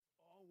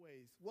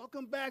praise.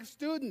 Welcome back,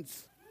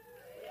 students.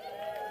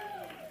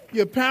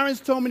 Your parents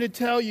told me to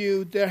tell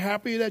you they're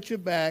happy that you're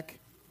back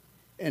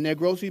and their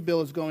grocery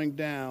bill is going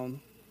down.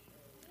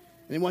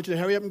 And they want you to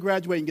hurry up and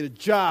graduate and get a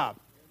job.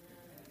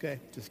 Okay,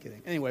 just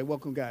kidding. Anyway,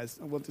 welcome, guys.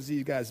 I want to see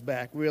you guys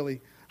back,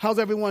 really. How's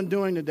everyone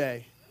doing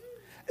today?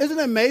 Isn't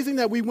it amazing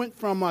that we went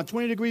from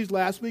 20 degrees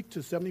last week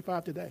to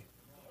 75 today?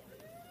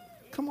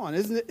 Come on,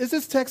 isn't it? Is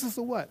this Texas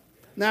or what?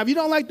 Now, if you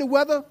don't like the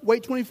weather,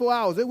 wait 24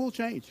 hours. It will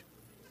change.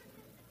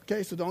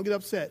 Okay, so don't get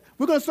upset.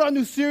 We're going to start a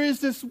new series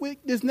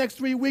this next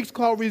 3 weeks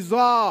called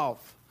Resolve.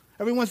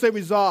 Everyone say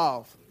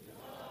Resolve.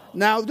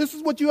 Now, this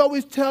is what you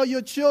always tell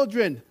your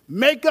children.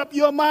 Make up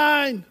your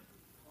mind.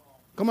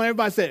 Come on,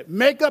 everybody say it.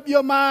 Make up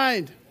your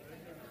mind.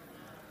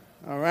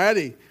 All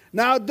righty.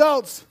 Now,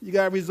 adults, you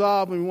got to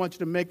resolve, and we want you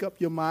to make up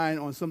your mind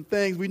on some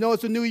things. We know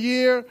it's a new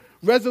year.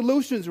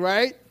 Resolutions,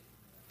 right?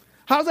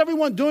 How's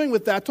everyone doing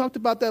with that? I talked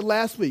about that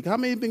last week. How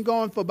many have been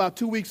going for about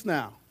 2 weeks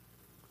now?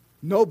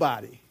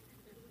 Nobody.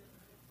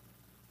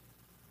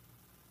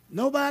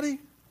 Nobody?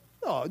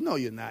 Oh, no,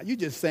 you're not. You're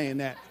just saying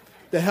that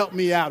to help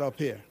me out up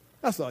here.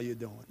 That's all you're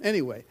doing.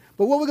 Anyway,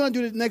 but what we're going to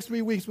do the next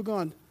 3 weeks, we're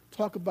going to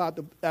talk about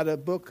the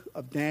book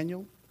of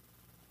Daniel,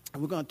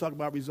 and we're going to talk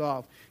about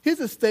resolve. Here's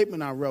a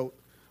statement I wrote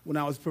when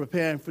I was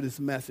preparing for this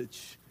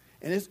message,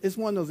 and it's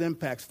one of those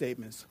impact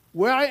statements.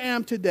 Where I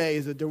am today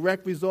is a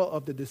direct result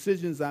of the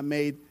decisions I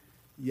made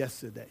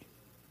yesterday.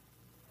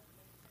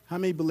 How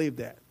many believe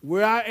that?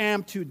 Where I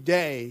am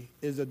today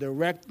is a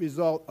direct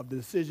result of the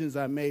decisions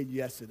I made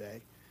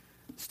yesterday.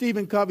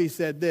 Stephen Covey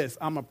said this,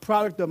 I'm a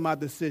product of my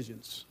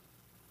decisions.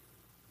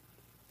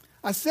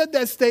 I said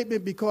that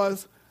statement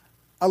because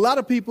a lot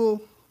of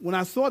people, when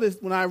I saw this,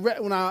 when I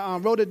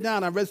wrote it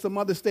down, I read some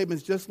other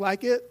statements just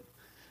like it,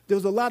 there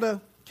was a lot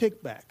of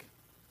kickback.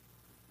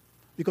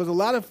 Because a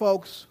lot of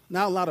folks,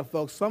 not a lot of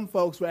folks, some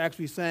folks were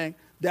actually saying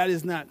that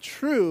is not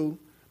true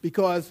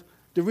because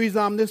the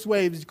reason I'm this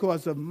way is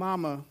because of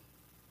mama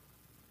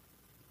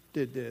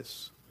did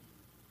this.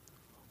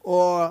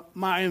 Or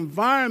my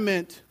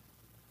environment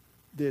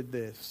did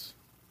this.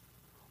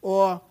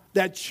 Or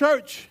that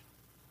church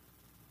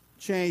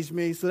changed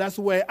me, so that's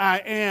the way I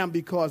am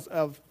because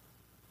of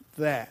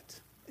that.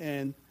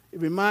 And it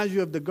reminds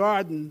you of the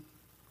garden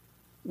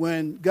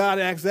when God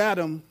asked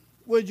Adam,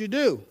 what did you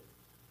do?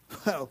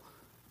 Well,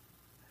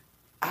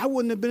 I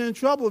wouldn't have been in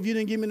trouble if you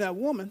didn't give me that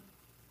woman.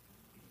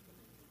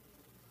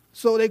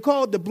 So they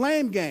call it the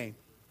blame game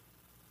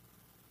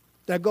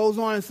that goes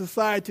on in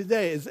society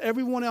today. It's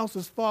everyone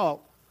else's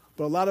fault,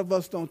 but a lot of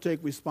us don't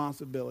take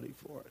responsibility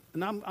for it.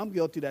 And I'm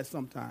guilty of that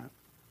sometimes.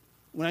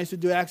 When I used to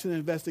do accident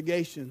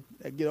investigation,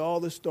 I get all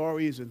the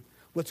stories and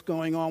what's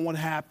going on, what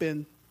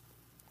happened,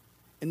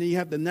 and then you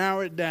have to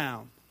narrow it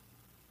down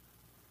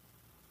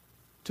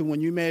to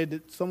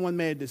when someone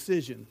made a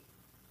decision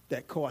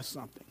that caused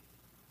something.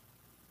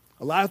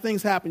 A lot of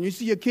things happen. You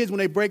see your kids when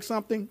they break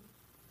something,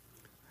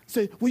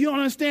 say, well, you don't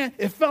understand,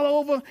 it fell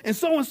over and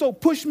so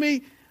pushed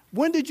me.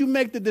 When did you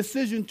make the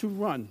decision to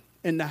run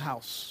in the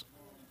house?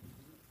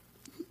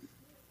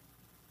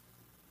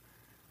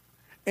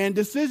 And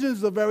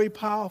decisions are very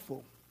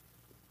powerful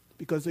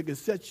because it can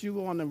set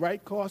you on the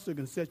right course or it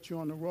can set you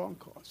on the wrong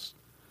course.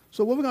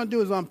 So what we're going to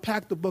do is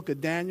unpack the book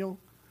of Daniel,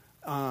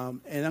 and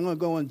I'm going to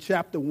go in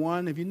chapter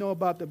 1. If you know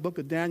about the book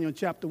of Daniel, in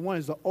chapter 1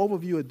 is an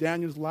overview of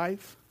Daniel's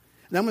life.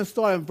 And I'm going to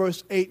start in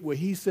verse 8 where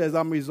he says,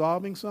 I'm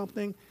resolving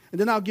something.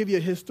 And then I'll give you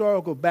a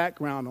historical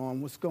background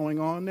on what's going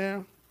on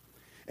there.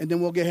 And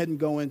then we'll go ahead and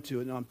go into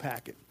it and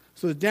unpack it.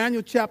 So it's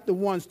Daniel chapter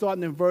 1,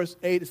 starting in verse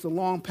 8. It's a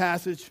long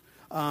passage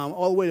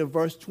all the way to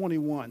verse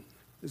 21.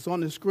 It's on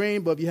the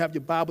screen, but if you have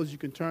your Bibles, you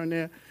can turn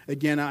there.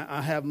 Again,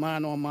 I have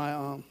mine on my,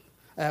 I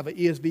have an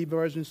ESV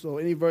version, so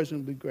any version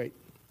would be great.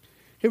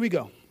 Here we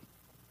go.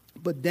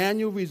 But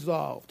Daniel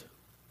resolved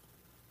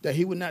that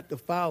he would not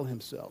defile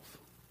himself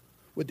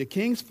with the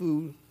king's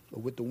food or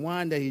with the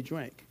wine that he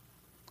drank.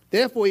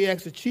 Therefore, he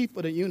asked the chief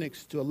of the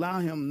eunuchs to allow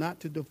him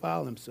not to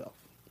defile himself.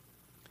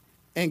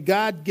 And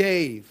God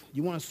gave,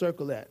 you want to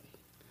circle that,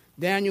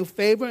 Daniel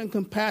favor and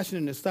compassion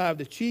in the sight of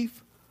the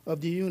chief of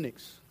the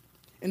eunuchs.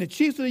 And the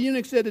chief of the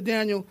eunuchs said to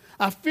Daniel,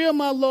 I fear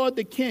my lord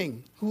the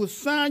king, who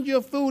assigned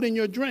your food and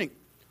your drink.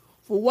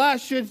 For why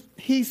should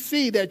he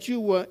see that you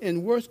were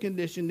in worse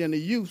condition than the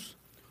youths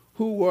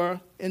who were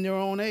in their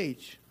own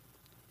age?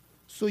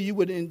 So you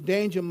would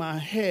endanger my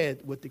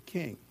head with the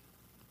king.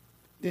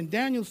 Then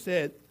Daniel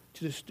said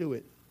to the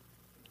steward,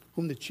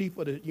 whom the chief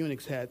of the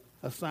eunuchs had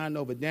assigned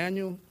over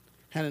Daniel,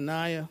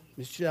 Hananiah,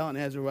 Mishael, and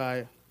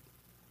Azariah.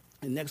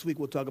 And next week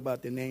we'll talk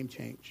about their name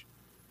change.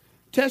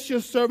 Test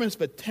your servants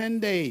for 10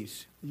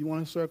 days. You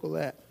want to circle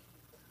that?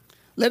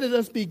 Let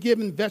us be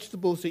given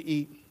vegetables to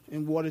eat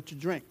and water to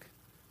drink.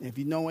 And if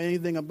you know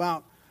anything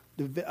about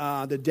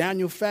the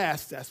Daniel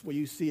fast, that's where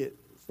you see it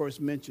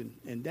first mentioned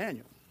in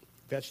Daniel.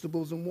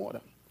 Vegetables and water.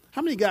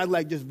 How many guys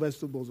like just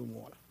vegetables and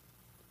water?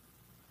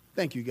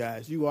 Thank you,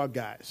 guys. You are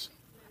guys.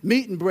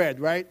 Meat and bread,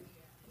 right?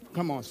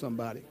 Come on,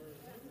 somebody.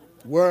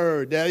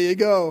 Word. There you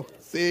go.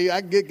 See,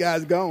 I can get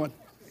guys going.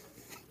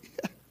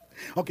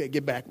 Okay,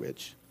 get back,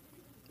 Rich.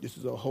 This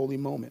is a holy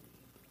moment.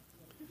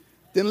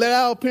 Then let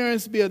our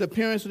appearance be the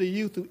appearance of the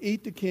youth who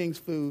eat the king's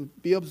food,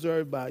 be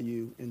observed by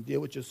you, and deal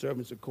with your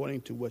servants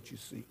according to what you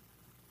see.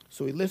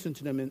 So he listened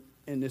to them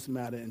in this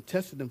matter and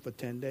tested them for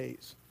 10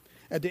 days.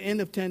 At the end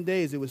of 10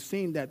 days, it was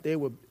seen that they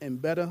were in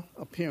better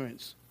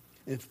appearance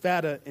and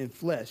fatter in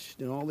flesh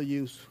than all the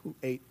youths who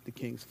ate the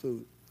king's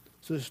food.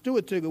 So the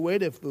steward took away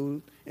their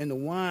food and the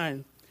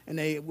wine, and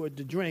they were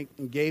to drink,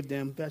 and gave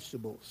them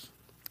vegetables.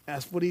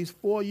 As for these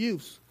 4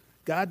 youths,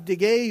 God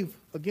gave,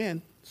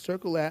 again,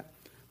 circle that,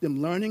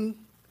 them learning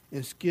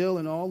and skill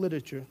in all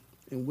literature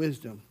and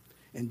wisdom.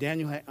 And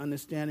Daniel had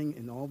understanding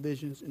in all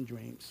visions and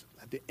dreams.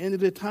 At the end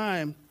of the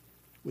time,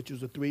 which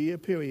was a 3-year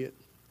period,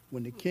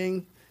 when the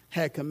king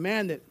had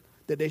commanded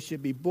that they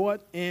should be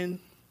brought in,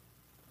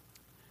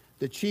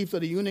 the chiefs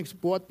of the eunuchs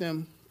brought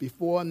them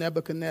before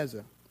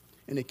Nebuchadnezzar.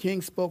 And the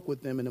king spoke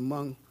with them, and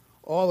among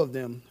all of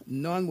them,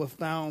 none were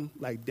found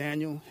like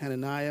Daniel,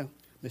 Hananiah,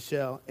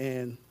 Mishael,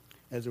 and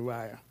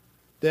Azariah.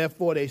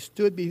 Therefore they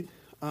stood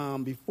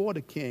before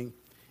the king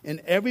in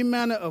every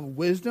manner of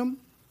wisdom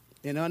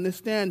and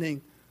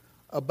understanding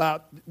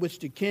about which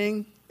the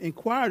king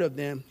inquired of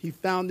them. He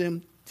found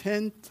them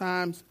 10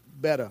 times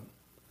better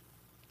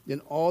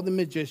than all the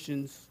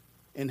magicians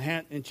and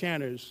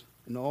enchanters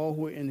and all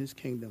who were in his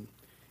kingdom.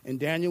 And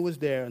Daniel was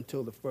there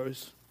until the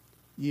first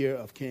year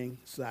of King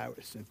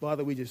Cyrus. And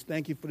Father, we just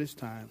thank you for this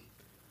time.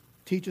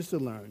 Teach us to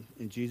learn.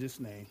 In Jesus'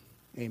 name,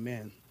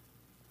 amen.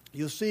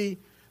 You'll see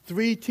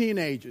 4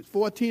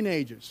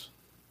 teenagers.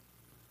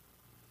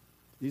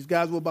 These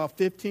guys were about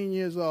 15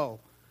 years old.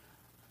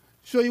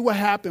 Show you what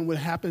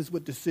happens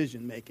with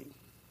decision making.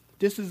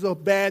 This is a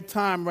bad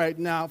time right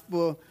now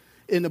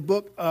in the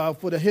book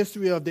for the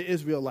history of the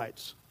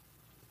Israelites,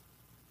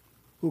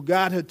 who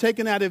God had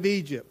taken out of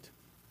Egypt.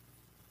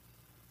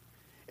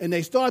 And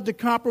they started to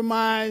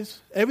compromise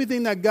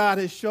everything that God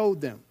has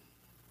showed them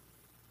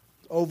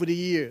over the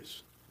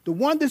years. The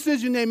one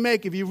decision they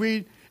make, if you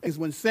read, is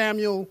when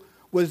Samuel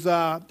was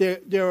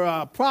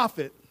their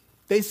prophet.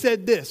 They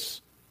said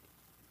this: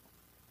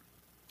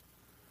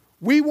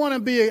 we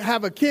want to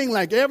have a king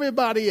like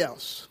everybody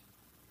else.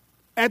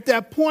 At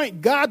that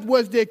point, God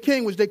was their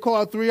king, which they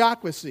call a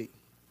theocracy.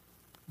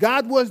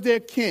 God was their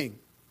king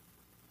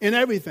in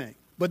everything.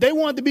 But they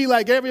wanted to be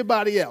like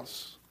everybody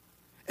else.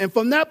 And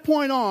from that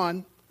point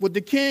on, with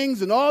the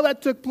kings and all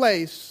that took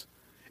place,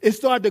 it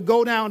started to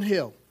go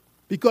downhill.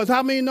 Because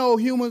how many know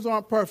humans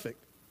aren't perfect?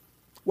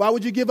 Why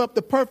would you give up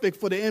the perfect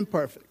for the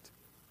imperfect?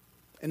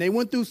 And they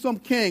went through some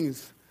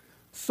kings.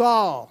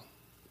 Saul,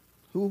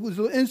 who was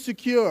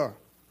insecure.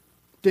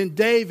 Then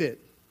David.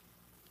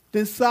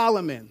 Then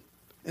Solomon.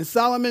 And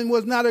Solomon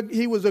was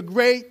he was a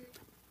great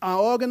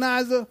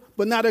organizer,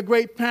 but not a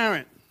great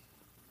parent.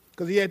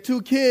 Because he had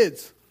 2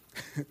 kids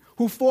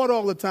who fought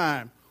all the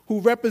time, who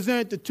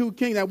represented the 2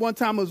 kings. At one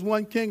time it was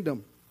one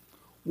kingdom.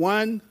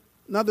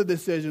 Another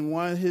decision,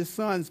 one of his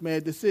sons made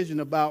a decision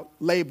about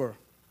labor.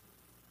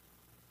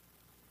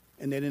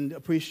 And they didn't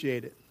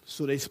appreciate it.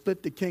 So they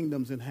split the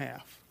kingdoms in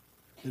half.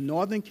 The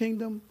northern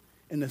kingdom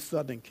and the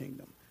southern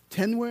kingdom.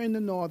 10 were in the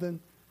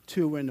northern,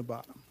 2 were in the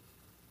bottom.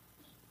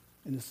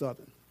 In the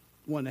southern.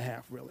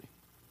 1.5 really.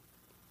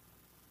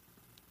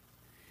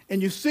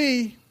 And you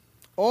see,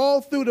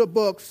 all through the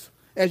books,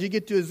 as you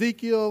get to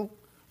Ezekiel,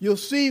 you'll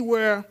see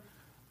where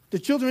the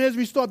children of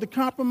Israel start to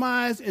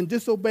compromise and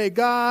disobey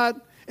God.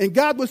 And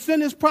God would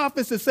send his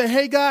prophets to say,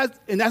 hey, guys,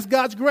 and that's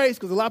God's grace,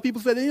 because a lot of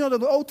people say,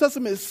 the Old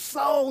Testament is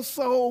so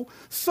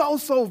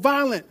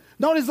violent.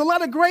 No, there's a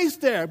lot of grace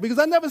there, because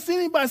I've never seen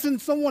anybody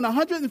send someone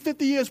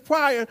 150 years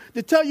prior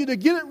to tell you to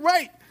get it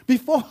right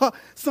before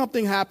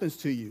something happens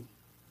to you.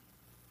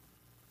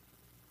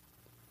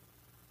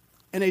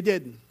 And they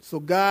didn't. So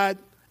God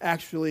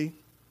actually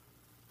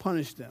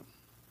punished them.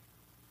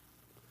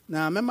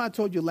 Now, remember I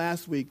told you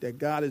last week that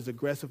God is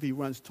aggressive. He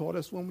runs toward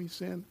us when we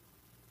sin.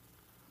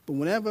 But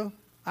whenever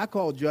I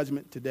call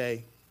judgment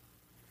today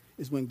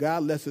is when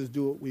God lets us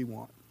do what we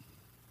want.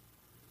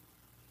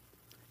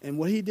 And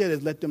what he did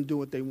is let them do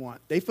what they want.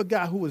 They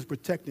forgot who was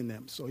protecting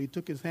them. So he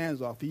took his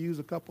hands off. He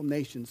used a couple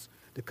nations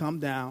to come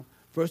down.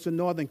 First, the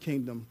northern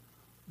kingdom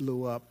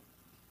blew up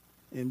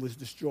and was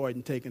destroyed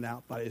and taken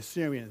out by the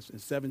Assyrians in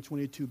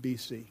 722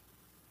 BC.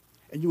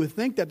 And you would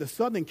think that the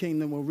southern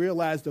kingdom will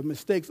realize the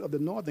mistakes of the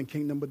northern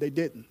kingdom, but they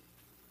didn't.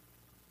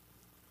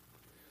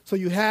 So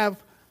you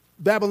have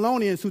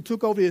Babylonians who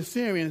took over the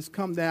Assyrians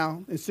come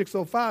down in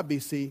 605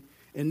 BC,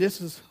 and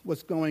this is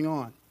what's going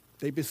on.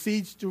 They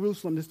besieged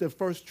Jerusalem. This is their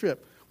first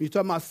trip. When you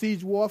talk about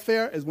siege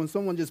warfare, is when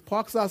someone just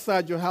parks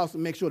outside your house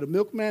and makes sure the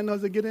milkman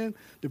doesn't get in,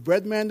 the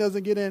bread man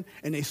doesn't get in,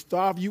 and they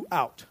starve you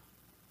out.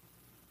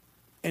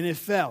 And it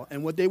fell.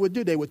 And what they would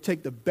do, they would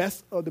take the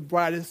best of the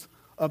brightest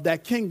of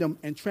that kingdom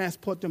and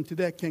transport them to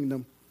their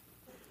kingdom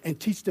and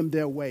teach them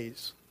their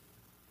ways.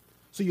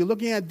 So you're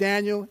looking at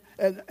Daniel,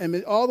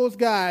 and all those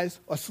guys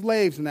are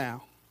slaves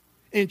now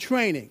in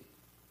training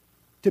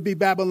to be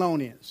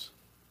Babylonians.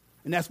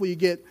 And that's where you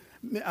get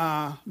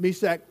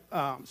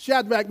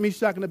Shadrach,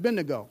 Meshach, and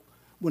Abednego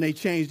when they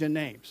changed their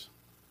names.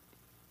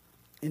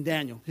 In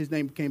Daniel, his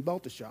name became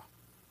Belteshazzar.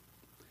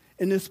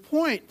 In this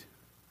point,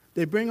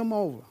 they bring him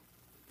over.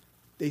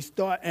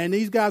 And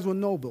these guys were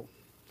noble,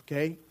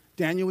 okay?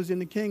 Daniel was in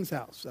the king's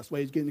house. That's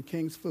why he's getting the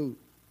king's food.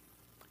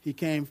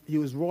 He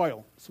was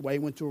royal. That's why he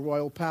went to a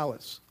royal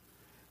palace.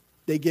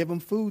 They gave him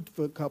food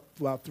for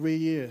about 3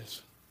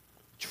 years.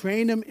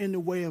 Trained them in the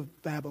way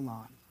of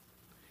Babylon.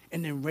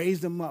 And then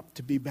raised them up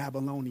to be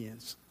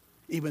Babylonians,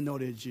 even though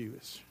they're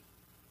Jewish.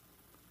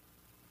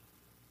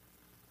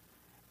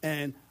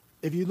 And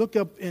if you look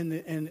up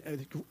in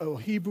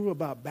Hebrew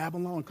about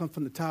Babylon, it comes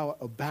from the Tower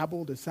of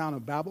Babel. The sound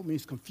of Babel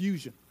means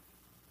confusion.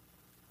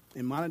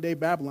 And modern-day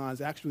Babylon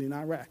is actually in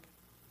Iraq.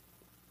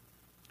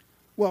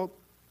 Well,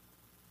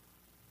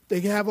 they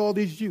have all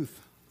these youth,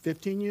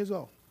 15 years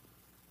old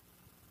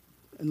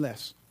and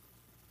less,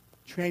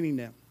 training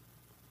them.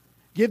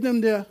 Give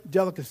them their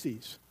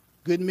delicacies.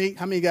 Good meat.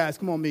 How many guys?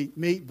 Come on, meat.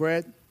 Meat,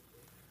 bread.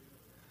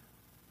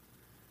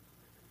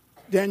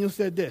 Daniel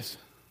said this,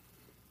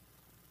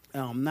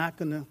 I'm not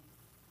going to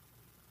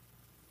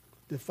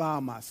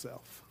defile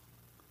myself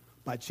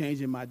by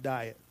changing my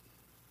diet.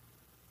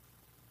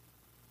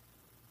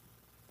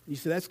 He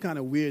said, that's kind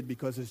of weird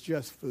because it's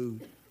just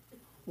food.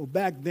 Well,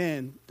 back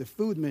then, the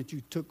food meant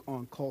you took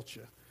on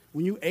culture.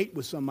 When you ate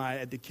with somebody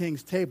at the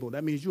king's table,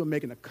 that means you were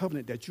making a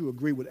covenant that you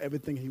agree with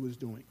everything he was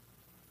doing.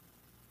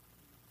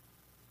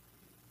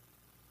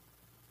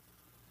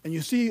 And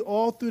you see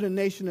all through the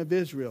nation of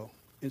Israel,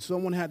 and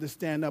someone had to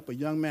stand up, a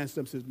young man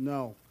stood up and says,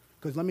 no,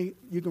 because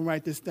you can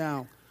write this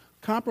down.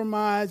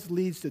 Compromise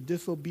leads to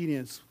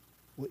disobedience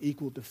will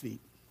equal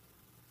defeat.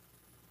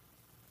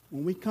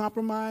 When we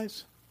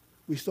compromise,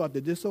 we start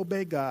to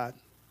disobey God,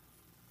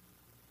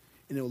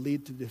 and it will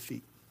lead to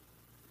defeat.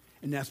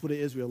 And that's where the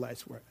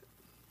Israelites were at.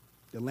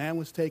 The land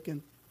was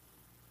taken,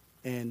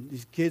 and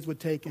these kids were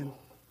taken,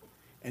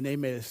 and they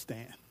made a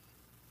stand.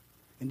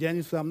 And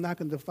Daniel said, I'm not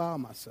going to defile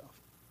myself.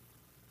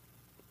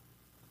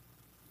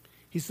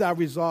 He said, I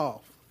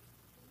resolve.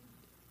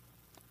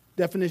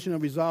 Definition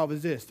of resolve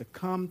is this: to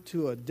come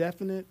to a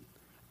definite,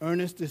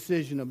 earnest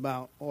decision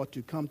about, or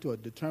to come to a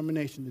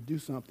determination to do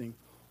something,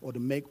 or to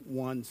make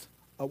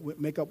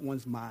up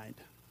one's mind.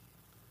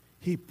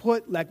 He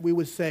put, like we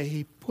would say,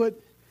 he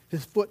put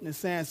his foot in the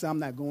sand and said, I'm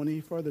not going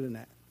any further than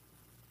that.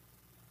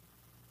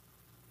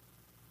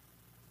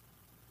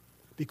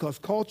 Because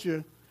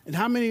culture, and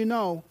how many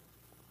know,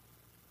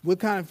 we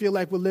kind of feel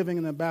like we're living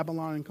in a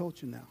Babylonian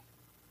culture now.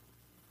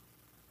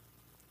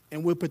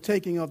 And we're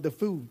partaking of the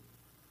food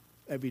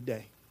every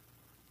day.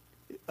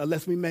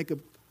 Unless we make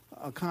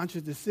a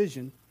conscious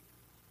decision,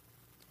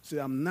 say,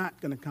 I'm not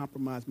going to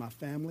compromise my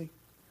family.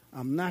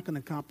 I'm not going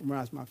to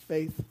compromise my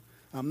faith.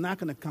 I'm not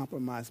going to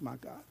compromise my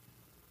God.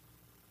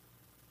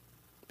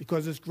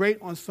 Because it's great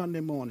on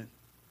Sunday morning.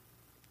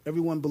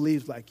 Everyone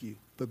believes like you.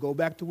 But go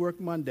back to work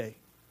Monday.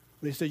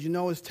 They said,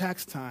 it's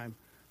tax time.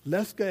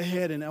 Let's go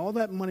ahead and all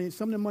that money,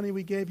 some of the money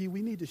we gave you,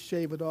 we need to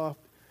shave it off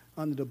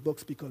under the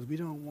books because we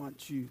don't want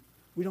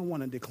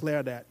to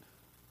declare that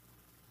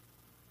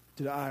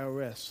to the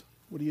IRS.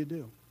 What do you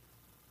do?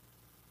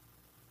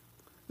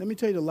 Let me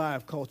tell you the lie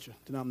of culture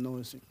that I'm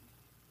noticing.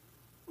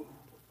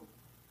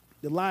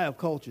 The lie of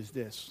culture is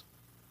this.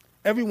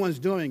 Everyone's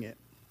doing it.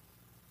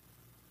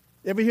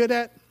 Ever hear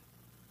that?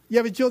 You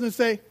ever children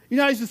say,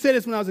 I used to say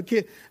this when I was a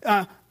kid.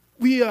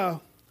 We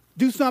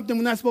do something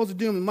we're not supposed to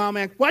do. And mom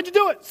asked, why'd you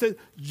do it? Said,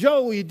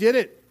 Joey did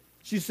it.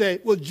 She said,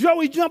 well,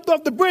 Joey jumped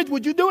off the bridge.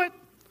 Would you do it?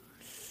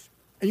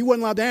 And you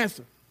weren't allowed to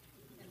answer.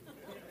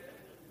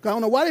 I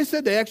don't know why they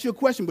said they asked you a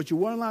question, but you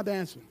weren't allowed to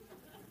answer.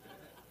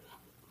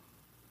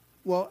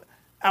 Well,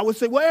 I would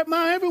say, well,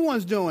 Mom,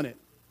 everyone's doing it.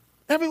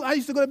 I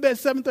used to go to bed at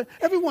 7:30.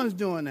 Everyone's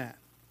doing that.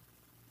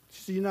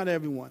 She said, you're not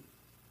everyone.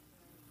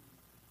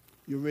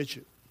 You're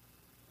Richard.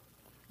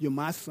 You're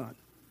my son.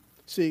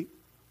 See,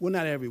 we're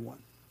not everyone.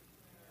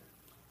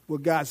 We're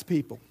God's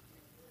people.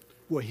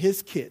 We're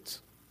his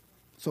kids.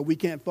 So we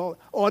can't fall.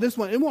 Oh, this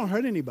one, it won't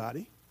hurt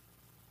anybody.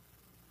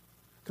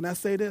 Can I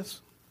say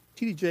this?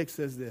 T.D. Jakes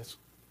says this.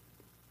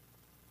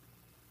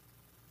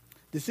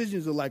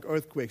 Decisions are like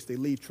earthquakes. They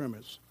leave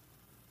tremors.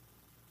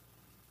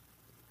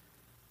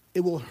 It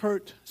will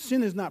hurt.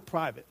 Sin is not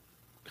private.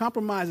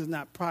 Compromise is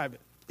not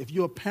private. If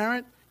you're a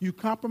parent, you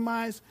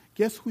compromise,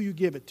 guess who you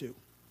give it to?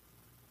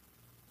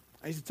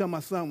 I used to tell my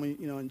son,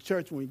 in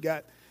church when we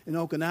got in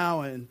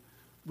Okinawa, and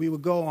we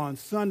would go on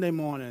Sunday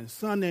morning,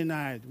 Sunday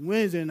night,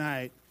 Wednesday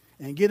night,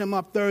 and get him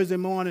up Thursday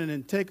morning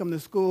and take him to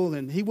school,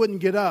 and he wouldn't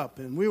get up.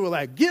 And we were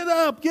like, get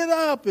up,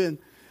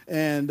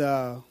 and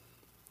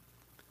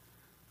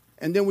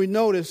then we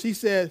noticed, he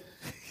said,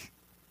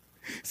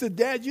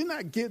 Dad, you're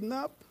not getting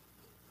up.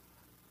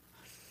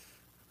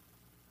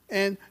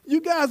 And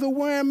you guys are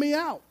wearing me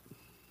out.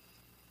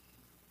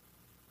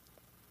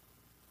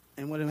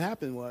 And what had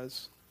happened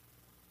was,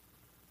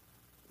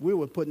 we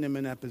were putting him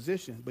in that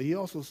position, but he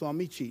also saw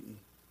me cheating.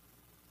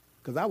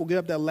 Because I would get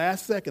up that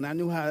last second. I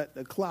knew how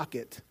to clock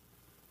it,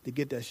 to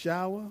get that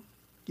shower,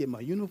 get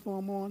my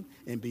uniform on,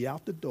 and be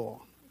out the door.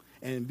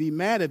 And be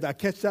mad if I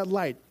catch that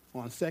light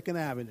on 2nd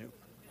Avenue.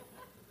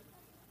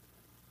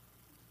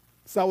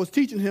 So I was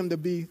teaching him to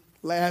be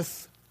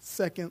last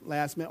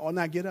minute, or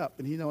not get up.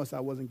 And he noticed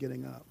I wasn't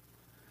getting up.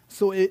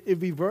 So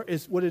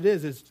it's what it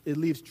is it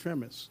leaves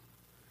tremors.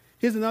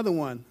 Here's another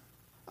one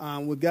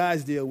what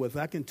guys deal with.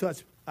 I can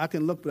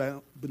look,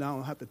 but I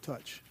don't have to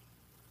touch.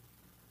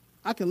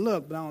 I can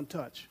look, but I don't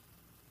touch.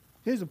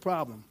 Here's the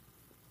problem.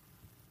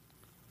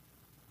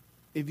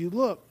 If you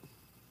look,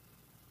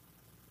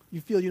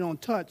 you feel you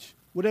don't touch,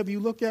 whatever you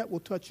look at will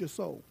touch your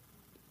soul.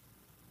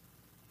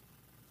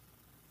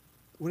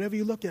 Whatever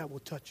you look at will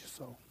touch your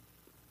soul.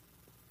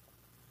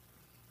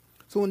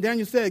 So when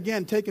Daniel said,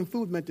 again, taking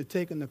food meant to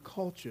take in the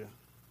culture.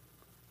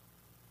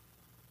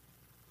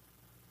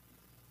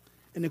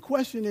 And the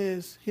question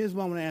is, here's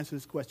what I'm going to answer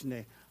this question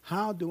there.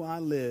 How do I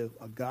live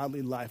a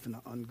godly life in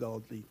an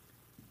ungodly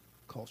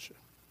culture?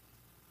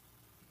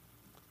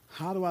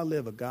 How do I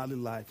live a godly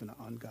life in an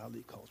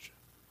ungodly culture?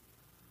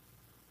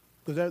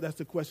 Because that's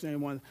the question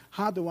everyone.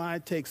 How do I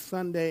take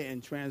Sunday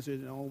and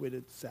transit it all the way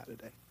to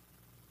Saturday?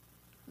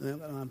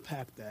 And I'll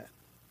unpack that.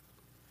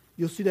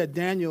 You'll see that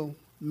Daniel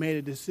made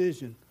a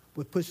decision,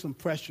 would put some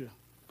pressure,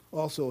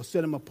 also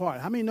set him apart.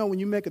 How many know when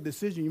you make a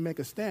decision, you make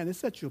a stand, it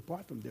sets you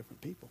apart from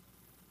different people?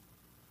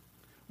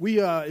 We,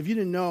 if you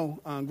didn't know,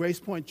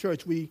 Grace Point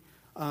Church, we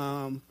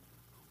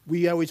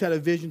always had a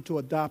vision to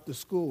adopt a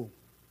school.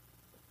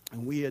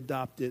 And we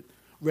adopted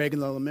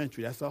Reagan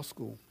Elementary. That's our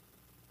school.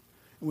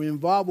 And we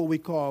involved what we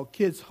call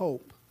Kids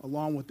Hope,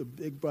 along with the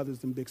Big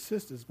Brothers and Big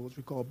Sisters, which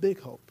we call Big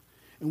Hope.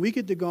 And we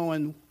get to go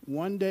in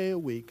one day a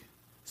week,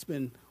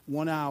 spend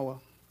 1 hour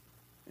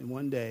in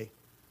one day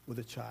with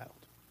a child.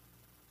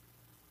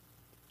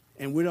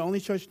 And we're the only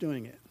church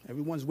doing it.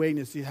 Everyone's waiting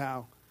to see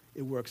how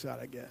it works out,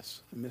 I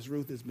guess. And Ms.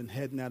 Ruth has been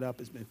heading that up.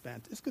 It's been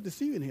fantastic. It's good to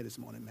see you in here this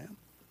morning, ma'am.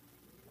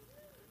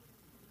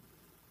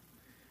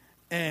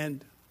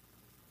 And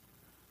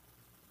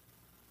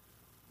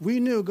we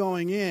knew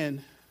going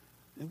in,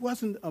 it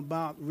wasn't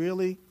about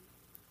really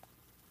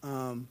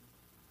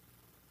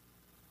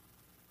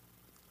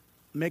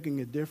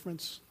making a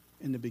difference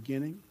in the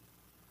beginning.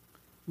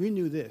 We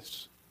knew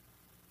this.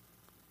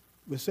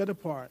 We're set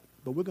apart,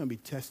 but we're going to be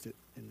tested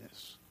in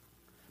this.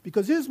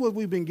 Because here's what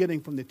we've been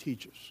getting from the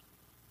teachers.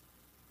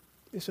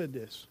 They said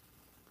this.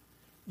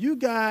 You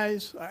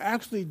guys are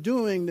actually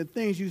doing the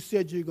things you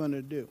said you're going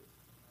to do.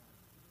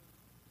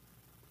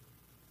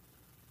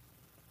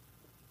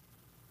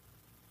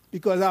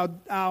 Because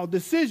our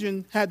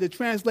decision had to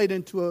translate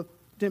into a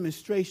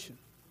demonstration.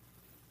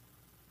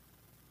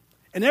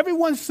 And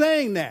everyone's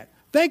saying that.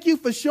 Thank you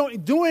for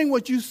doing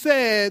what you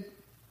said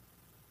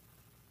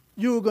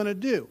you were going to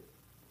do.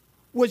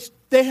 Which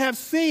they have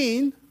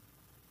seen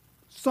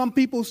some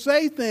people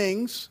say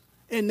things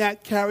and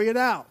not carry it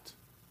out.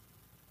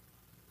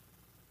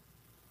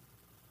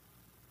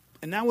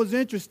 And that was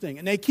interesting.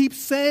 And they keep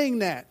saying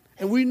that.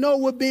 And we know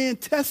we're being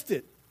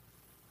tested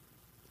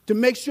to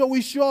make sure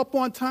we show up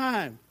on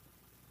time.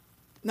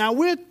 Now,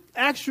 we're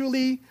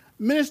actually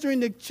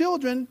ministering to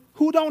children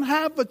who don't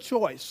have a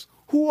choice,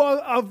 who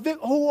are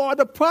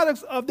the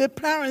products of their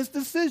parents'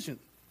 decision.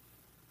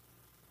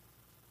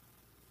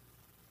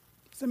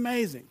 It's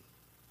amazing.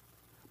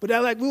 But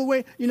they're like, we'll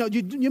wait. You know,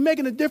 you're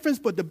making a difference,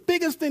 but the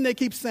biggest thing they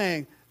keep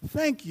saying,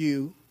 thank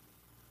you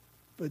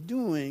for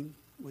doing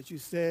what you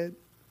said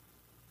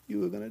you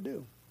were going to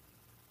do.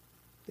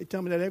 They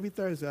tell me that every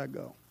Thursday I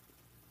go.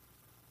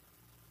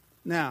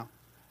 Now,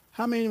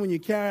 how many, when you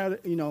carry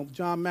out,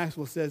 John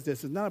Maxwell says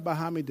this, it's not about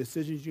how many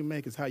decisions you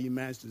make, it's how you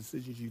manage the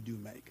decisions you do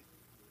make.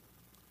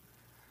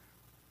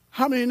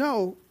 How many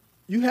know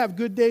you have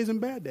good days and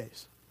bad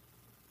days?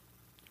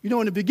 You know,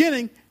 in the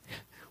beginning,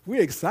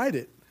 we're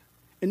excited.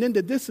 And then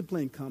the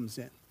discipline comes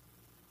in.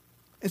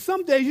 And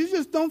some days you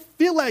just don't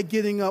feel like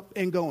getting up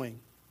and going.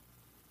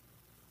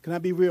 Can I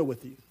be real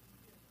with you?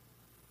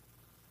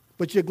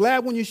 But you're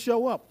glad when you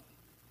show up.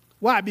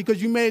 Why? Because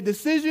you made a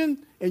decision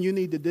and you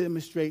need to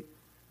demonstrate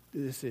the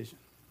decision.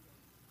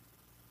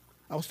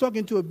 I was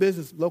talking to a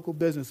local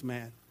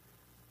businessman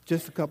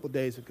just a couple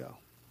days ago.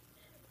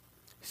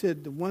 He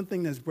said the one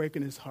thing that's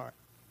breaking his heart,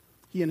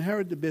 he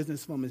inherited the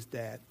business from his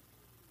dad.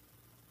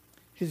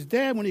 His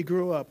dad, when he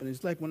grew up, and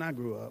it's like when I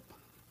grew up,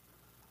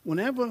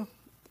 whenever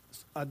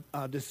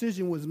a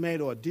decision was made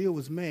or a deal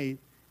was made,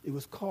 it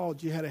was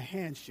called, you had a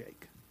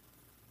handshake.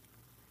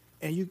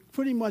 And you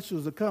pretty much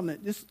was a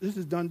covenant, this is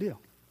a done deal.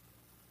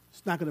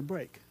 It's not going to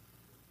break.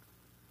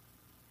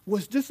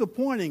 What's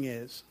disappointing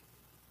is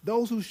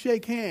those who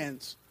shake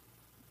hands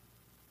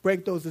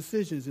break those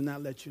decisions and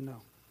not let you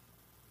know.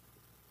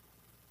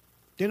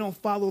 They don't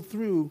follow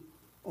through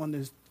on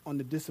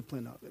the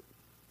discipline of it.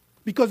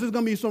 Because there's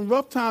going to be some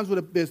rough times with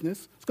a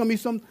business. It's going to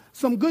be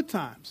some good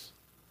times.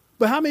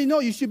 But how many know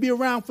you should be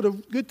around for the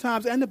good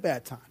times and the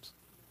bad times?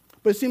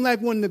 But it seems like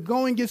when the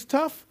going gets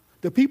tough,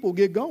 the people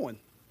get going.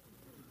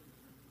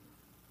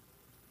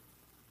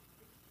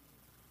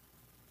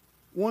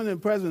 One of the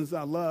presidents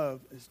I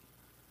love is,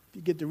 if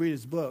you get to read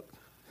his book,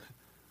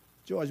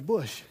 George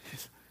Bush. He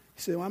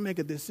said, when I make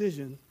a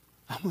decision,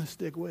 I'm going to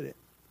stick with it.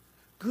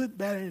 Good,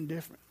 bad, and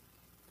indifferent.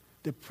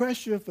 The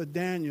pressure for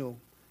Daniel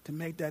to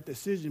make that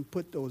decision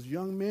put those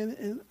young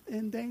men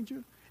in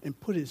danger and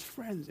put his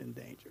friends in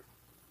danger.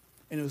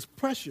 And it was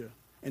pressure,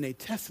 and they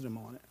tested him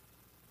on it.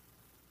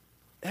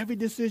 Every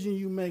decision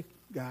you make,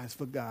 guys,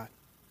 for God,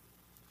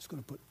 it's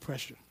going to put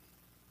pressure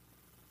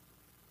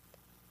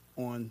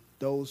on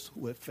those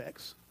who it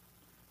affects,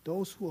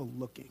 those who are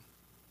looking.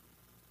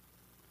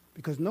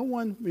 Because no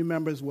one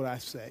remembers what I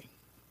say.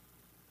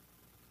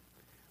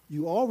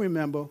 You all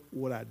remember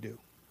what I do.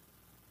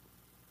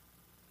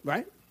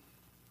 Right?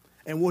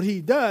 And what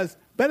he does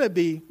better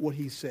be what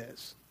he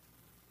says.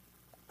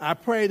 I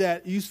pray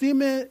that you see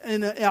me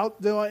out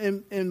there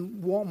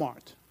in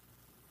Walmart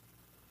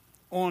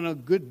on a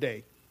good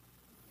day,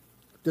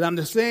 that I'm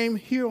the same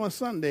here on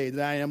Sunday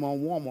that I am on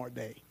Walmart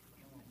day.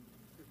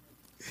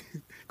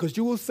 Because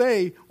you will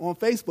say on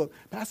Facebook,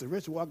 Pastor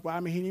Rich walked by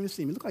me, he didn't even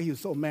see me. Look like he was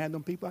so mad at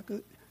them people I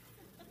could.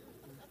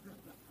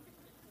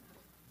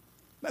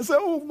 I said,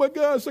 oh my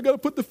gosh, I got to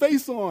put the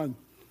face on.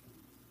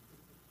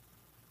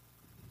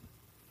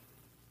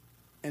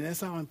 And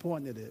that's how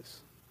important it is.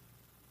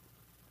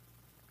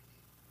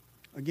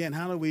 Again,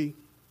 how do we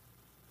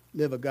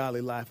live a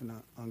godly life in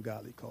an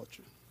ungodly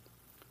culture?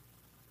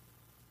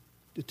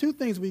 The two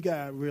things we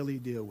got to really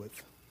deal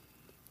with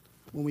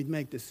when we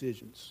make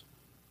decisions.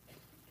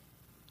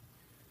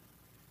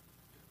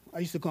 I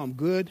used to call them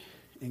good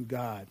and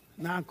God.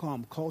 Now I call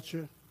them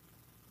culture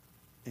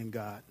and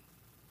God.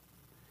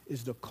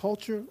 Is the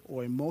culture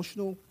or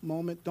emotional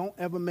moment. Don't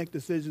ever make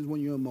decisions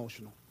when you're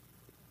emotional.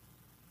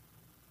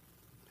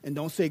 And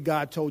don't say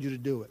God told you to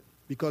do it.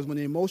 Because when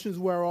the emotions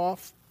wear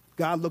off,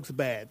 God looks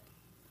bad.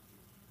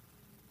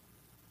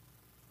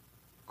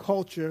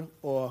 Culture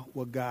or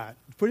God.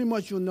 Pretty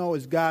much you'll know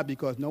it's God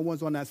because no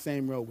one's on that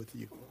same road with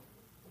you,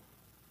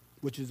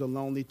 which is a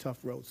lonely, tough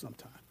road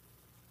sometimes.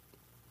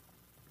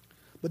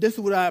 But this is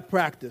what I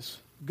practice.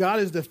 God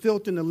is the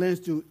filter and the lens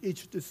through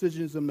each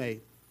decision is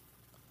made.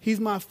 He's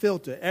my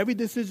filter. Every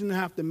decision I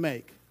have to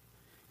make,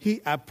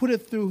 I put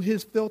it through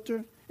his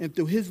filter and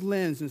through his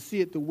lens and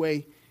see it the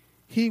way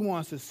he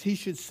wants us. He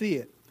should see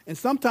it. And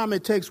sometimes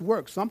it takes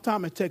work.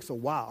 Sometimes it takes a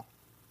while.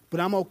 But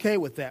I'm okay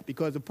with that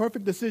because the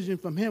perfect decision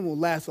from him will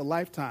last a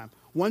lifetime.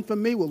 One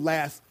from me will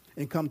last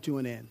and come to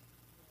an end.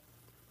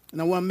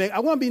 And I want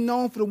to be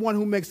known for the one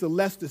who makes the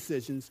less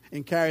decisions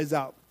and carries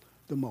out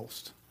the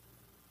most.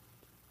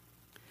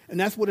 And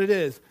that's what it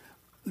is,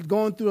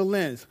 going through a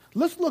lens.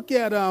 Let's look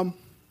at,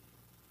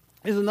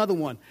 here's another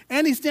one.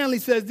 Andy Stanley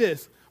says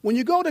this. When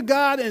you go to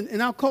God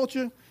in our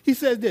culture, he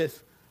says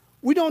this.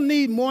 We don't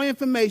need more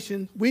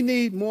information. We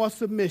need more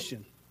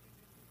submission.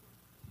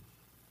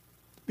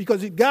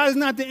 Because God is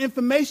not the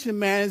information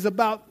man. It's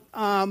about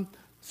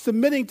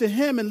submitting to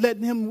him and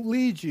letting him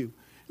lead you.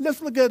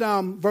 Let's look at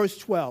verse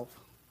 12.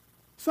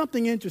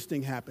 Something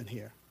interesting happened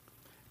here.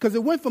 Because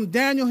it went from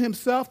Daniel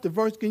himself to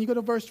verse, can you go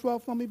to verse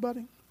 12 for me,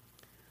 buddy?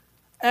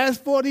 As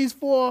for these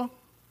four,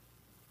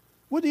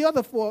 where the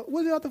other four?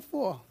 Where the other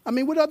four? I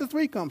mean, where the other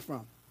three come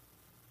from?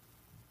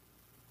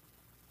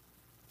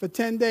 For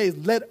 10 days,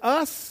 let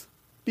us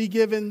be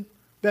given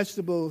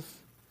vegetables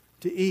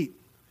to eat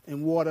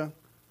and water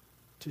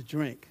to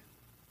drink.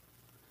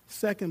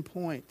 Second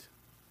point,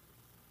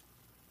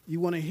 you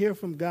want to hear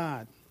from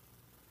God.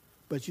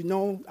 But you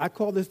know, I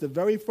call this the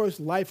very first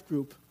life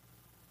group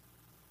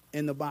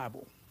in the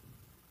Bible.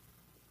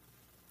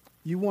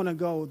 You want to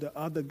go to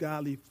other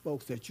godly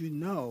folks that you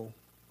know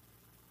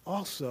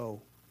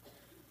also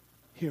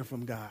hear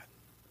from God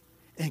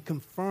and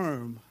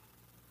confirm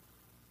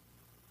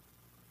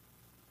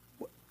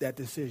that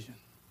decision.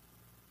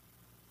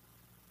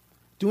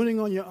 Doing it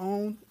on your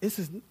own,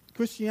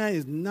 Christianity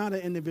is not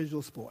an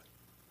individual sport.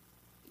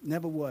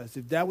 Never was.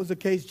 If that was the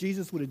case,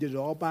 Jesus would have did it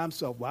all by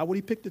himself. Why would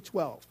he pick the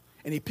 12?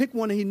 And he picked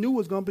one that he knew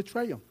was going to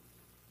betray him.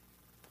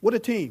 What a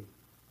team.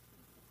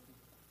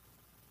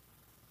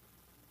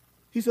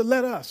 He said,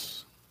 let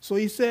us. So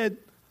he said,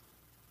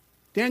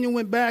 Daniel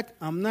went back,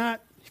 I'm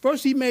not.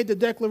 First he made the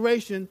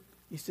declaration.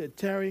 He said,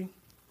 Terry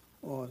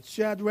or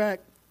Shadrach,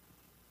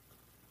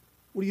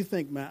 what do you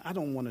think, man? I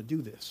don't want to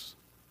do this.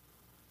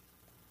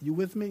 You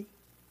with me?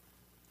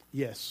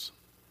 Yes.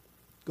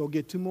 Go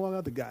get 2 more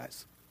other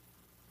guys.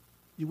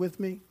 You with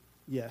me?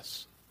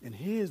 Yes. And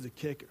here's the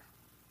kicker.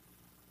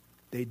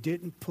 They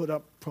didn't put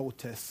up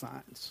protest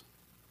signs.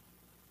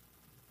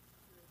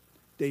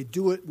 They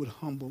do it with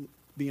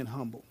being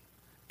humble.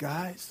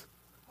 Guys,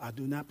 I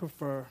do not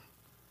prefer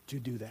to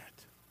do that.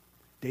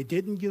 They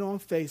didn't get on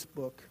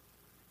Facebook.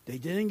 They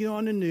didn't get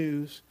on the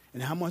news.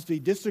 And how much they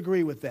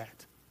disagree with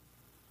that.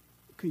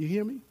 Can you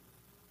hear me?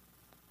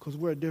 Because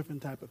we're a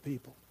different type of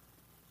people.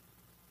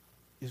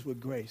 It's with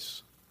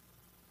grace.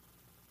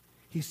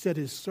 He said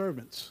his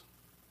servants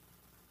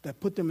that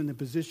put them in the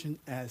position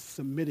as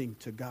submitting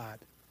to God.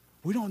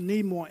 We don't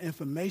need more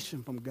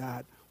information from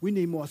God. We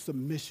need more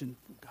submission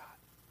from God.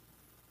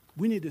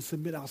 We need to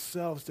submit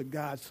ourselves to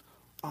God's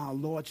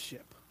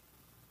lordship.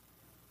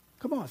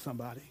 Come on,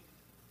 somebody.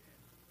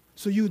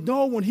 So you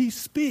know when he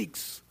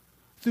speaks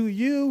through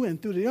you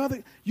and through the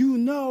other, you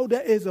know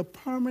that is a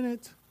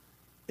permanent,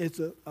 it's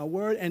a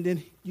word, and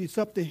then it's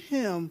up to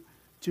him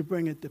to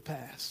bring it to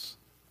pass.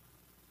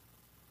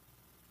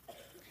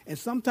 And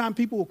sometimes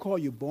people will call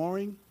you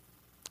boring,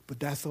 but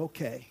that's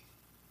okay.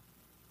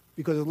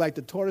 Because it's like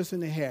the tortoise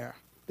and the hare.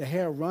 The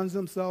hare runs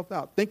himself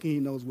out, thinking he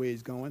knows where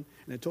he's going,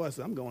 and the tortoise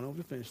says, I'm going over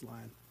the finish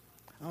line.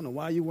 I don't know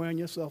why you're wearing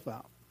yourself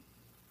out.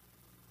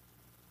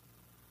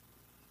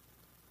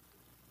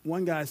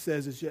 One guy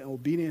says it's your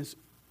obedience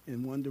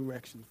in one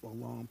direction for a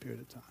long period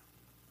of time.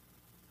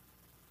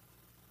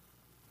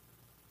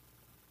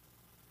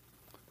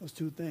 Those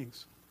two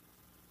things.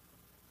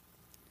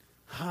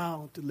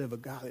 How to live a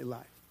godly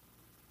life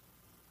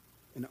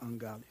in an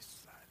ungodly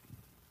society.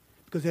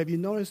 Because have you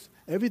noticed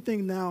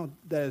everything now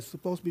that is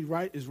supposed to be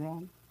right is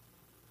wrong?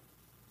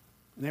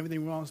 And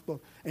everything wrong is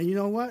supposed. And you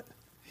know what?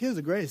 Here's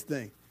the greatest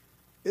thing.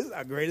 This is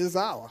our greatest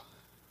hour.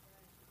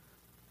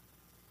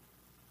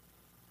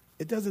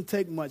 It doesn't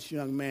take much,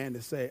 young man,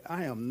 to say,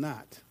 I am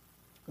not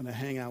going to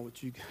hang out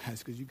with you guys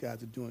because you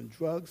guys are doing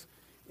drugs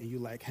and you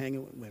like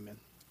hanging with women.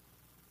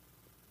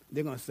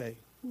 They're going to say,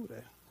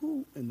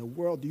 who in the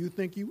world do you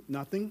think you,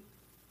 nothing?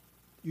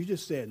 You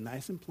just said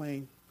nice and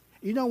plain.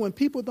 You know, when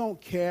people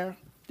don't care,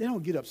 they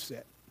don't get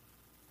upset.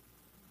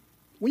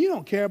 When you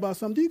don't care about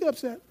something, do you get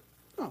upset?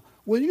 No.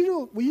 When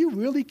you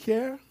really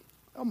care,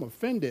 I'm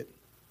offended.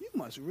 You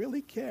must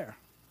really care.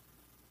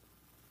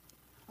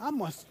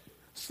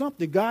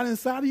 Something God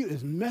inside of you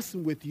is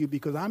messing with you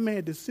because I made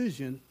a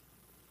decision,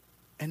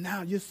 and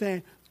now you're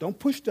saying, don't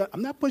push that.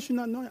 I'm not pushing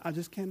nothing on you. I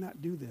just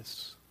cannot do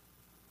this.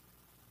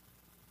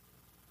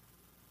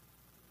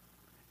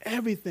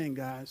 Everything,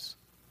 guys.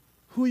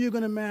 Who you're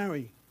going to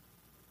marry.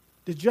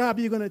 The job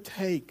you're going to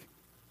take.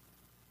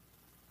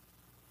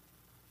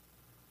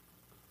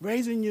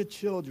 Raising your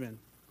children.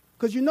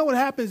 Because you know what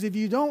happens if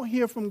you don't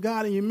hear from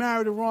God and you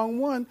marry the wrong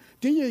one,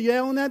 then you're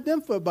yelling at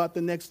them for about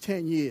the next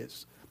 10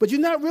 years. But you're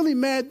not really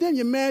mad then.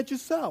 You're mad at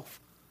yourself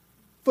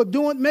for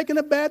making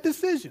a bad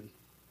decision.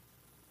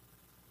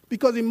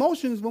 Because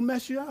emotions will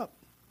mess you up.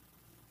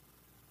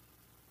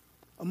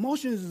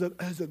 Emotions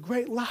is a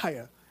great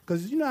liar.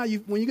 Because you know how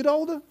when you get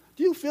older,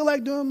 do you feel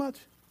like doing much?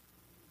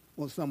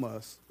 Well, some of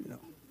us,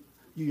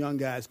 you young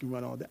guys can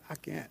run all that. I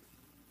can't.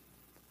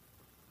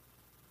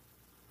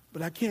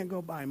 But I can't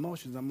go by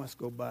emotions. I must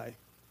go by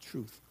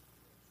truth.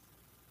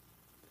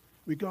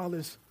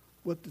 Regardless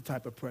what the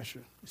type of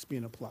pressure is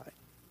being applied.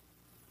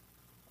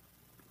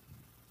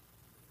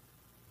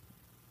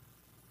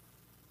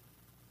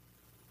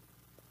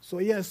 So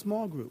he had a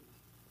small group.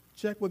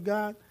 Check what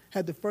God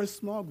had the first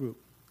small group.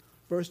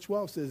 Verse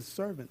 12 says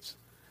servants.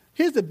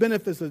 Here's the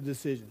benefits of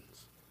decisions.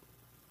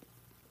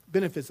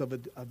 Benefits of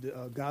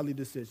a godly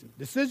decision.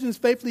 Decisions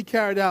faithfully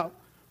carried out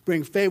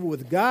bring favor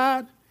with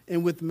God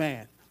and with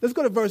man. Let's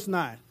go to verse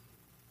 9.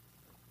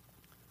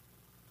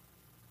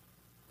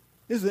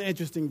 This is an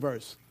interesting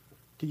verse.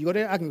 Can you go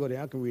there? I can go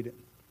there. I can read it.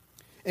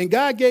 And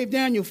God gave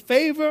Daniel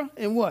favor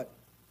in what?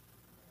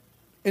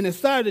 In the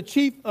sight of the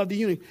chief of the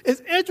eunuch.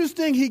 It's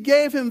interesting. He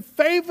gave him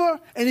favor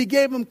and he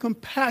gave him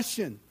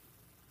compassion.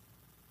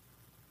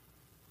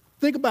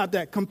 Think about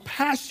that.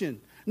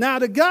 Compassion. Now,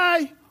 the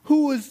guy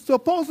who is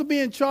supposed to be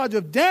in charge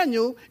of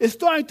Daniel is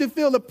starting to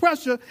feel the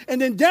pressure, and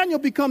then Daniel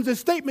becomes a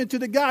statement to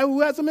the guy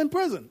who has him in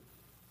prison.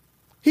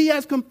 He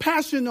has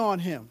compassion on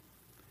him.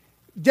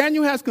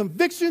 Daniel has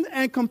conviction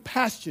and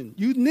compassion.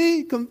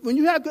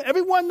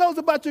 Everyone knows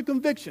about your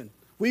conviction.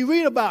 We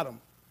read about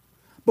them.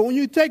 But when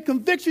you take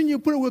conviction, you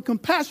put it with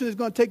compassion, it's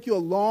going to take you a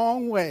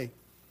long way.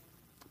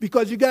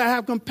 Because you got to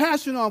have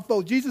compassion on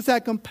folks. Jesus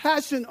had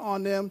compassion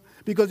on them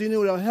because he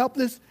knew they were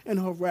helpless and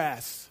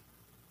harassed.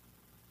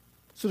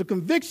 So the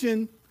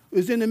conviction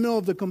was in the middle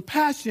of the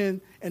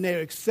compassion, and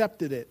they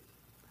accepted it.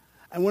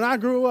 And when I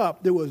grew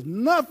up, there was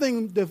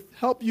nothing to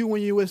help you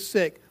when you were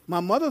sick. My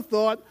mother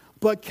thought,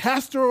 but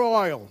castor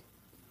oil.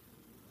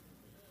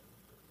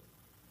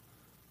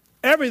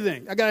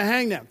 Everything. I got a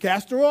hangnail.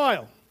 Castor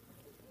oil.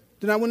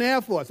 Then I went to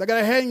Air Force. I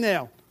got a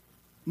hangnail.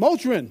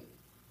 Motrin.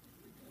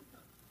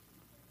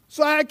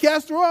 So I had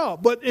castor oil.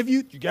 But if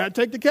you got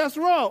to take the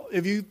castor oil.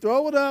 If you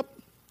throw it up,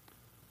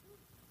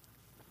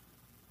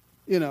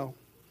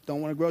 don't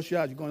want to gross you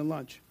out. You're going to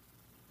lunch.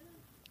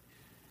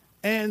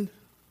 And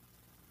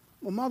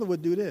my mother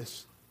would do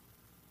this.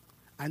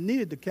 I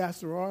needed the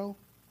castor oil,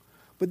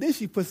 but then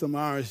she put some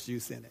orange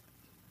juice in it.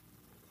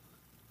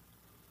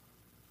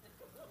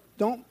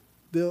 Don't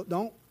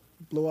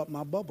blow up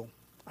my bubble.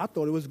 I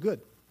thought it was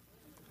good.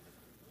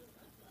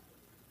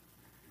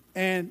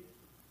 And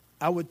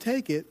I would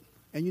take it,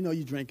 and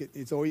you drink it.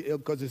 It's always,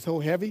 because it's so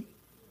heavy,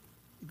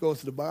 it goes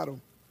to the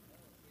bottom.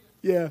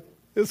 Yeah,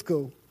 it's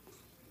cool.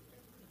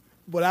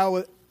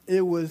 But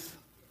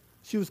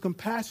she was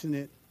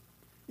compassionate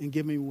in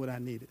giving me what I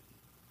needed.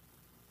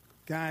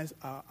 Guys,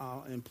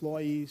 our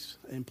employers,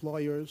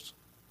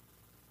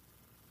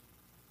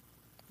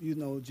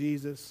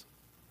 Jesus,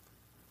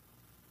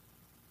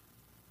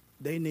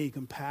 they need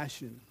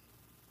compassion.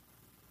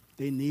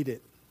 They need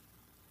it.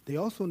 They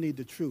also need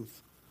the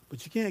truth.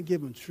 But you can't give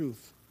them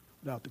truth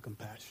without the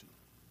compassion.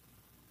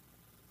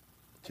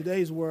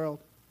 Today's world,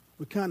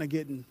 we're kind of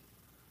getting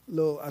a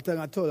little, I told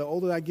you, the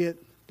older I get,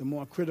 the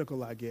more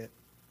critical I get.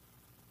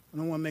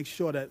 And I want to make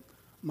sure that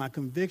my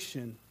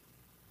conviction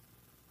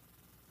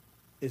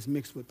is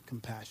mixed with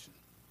compassion.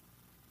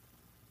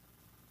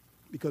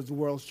 Because the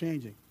world's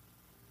changing.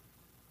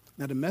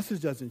 Now, the message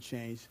doesn't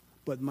change,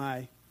 but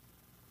my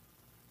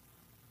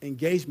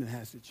engagement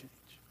has to change.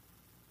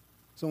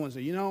 Someone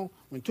said,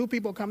 when two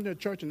people come to the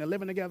church and they're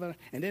living together,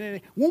 and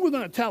then what are we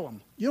going to tell them?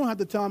 You don't have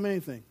to tell them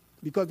anything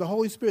because the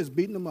Holy Spirit's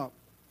beating them up.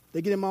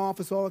 They get in my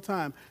office all the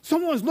time.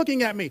 Someone's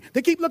looking at me.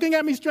 They keep looking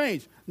at me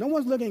strange. No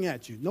one's looking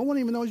at you. No one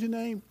even knows your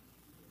name.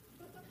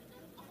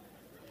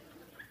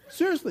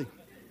 Seriously.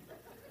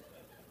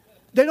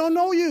 They don't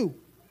know you.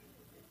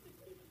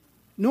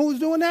 Know who's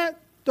doing that?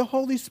 The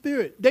Holy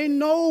Spirit. They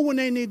know when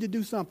they need to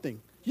do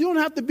something. You don't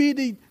have to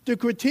be the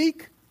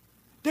critique.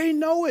 They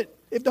know it.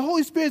 If the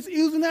Holy Spirit's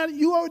using that,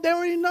 they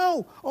already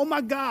know. Oh, my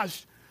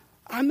gosh,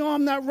 I know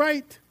I'm not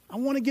right. I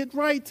want to get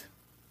right.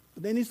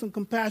 But they need some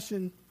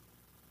compassion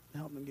to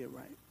help them get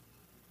right.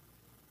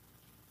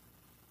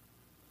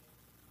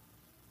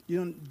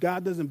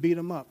 God doesn't beat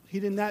them up. He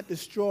did not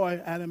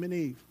destroy Adam and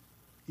Eve.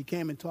 He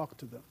came and talked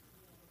to them.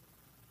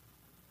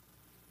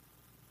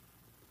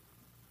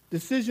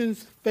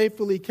 Decisions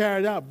faithfully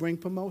carried out bring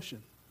promotion.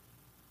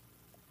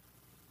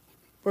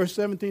 Verse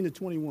 17 to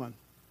 21.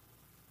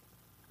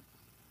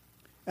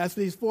 As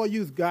for these four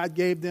youths, God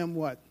gave them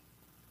what?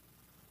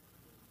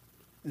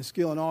 And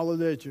skill in all the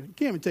literature. You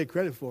can't even take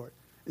credit for it.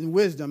 And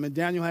wisdom. And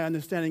Daniel had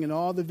understanding in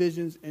all the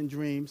visions and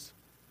dreams.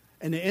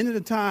 And the end of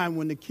the time,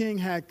 when the king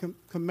had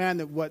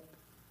commanded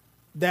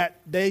that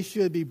they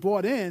should be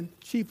brought in,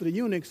 chief of the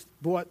eunuchs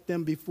brought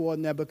them before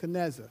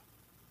Nebuchadnezzar.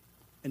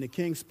 And the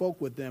king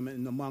spoke with them,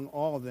 and among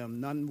all of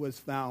them, none was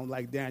found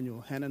like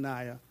Daniel,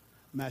 Hananiah,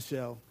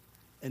 Mishael,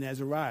 and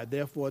Azariah.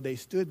 Therefore, they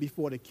stood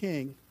before the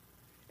king,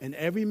 and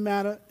every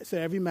matter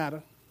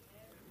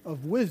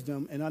of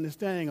wisdom and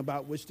understanding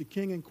about which the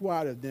king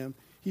inquired of them,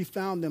 he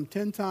found them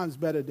 10 times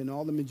better than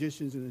all the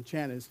magicians and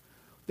enchanters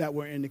that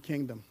were in the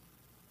kingdom.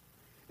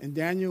 And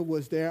Daniel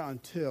was there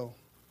until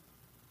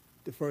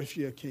the first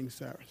year of King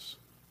Cyrus.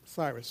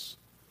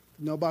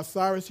 You know about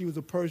Cyrus? He was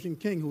a Persian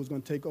king who was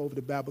going to take over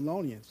the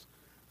Babylonians.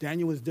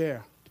 Daniel was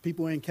there. The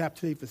people were in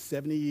captivity for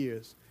 70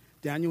 years.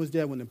 Daniel was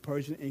there when the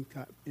Persian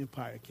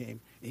Empire came,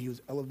 and he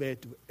was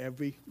elevated to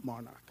every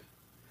monarch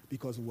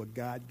because of what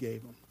God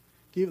gave him.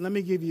 Let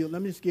me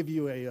just give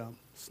you a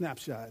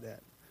snapshot of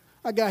that.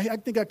 I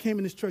think I came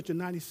in this church in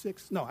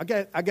 96. No, I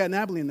got in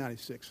Abilene in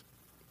 96.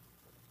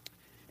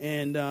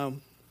 And I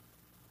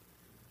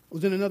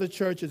was in another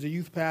church as a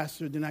youth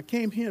pastor. Then I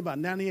came here about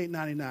 98,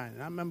 99.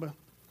 And I remember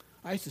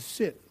I used to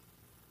sit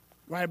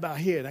right about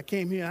here. And I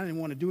came here, I didn't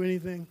want to do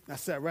anything. I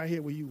sat right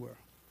here where you were.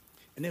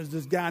 And there was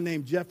this guy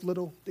named Jeff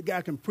Little. The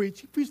guy can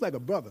preach. He preached like a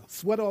brother.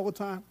 Sweat all the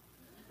time.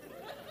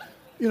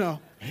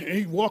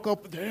 He'd walk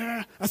up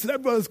there. I said,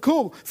 that brother's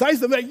cool. So I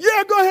used to be like,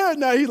 yeah, go ahead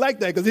now. He liked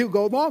that because he would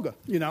go longer,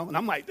 And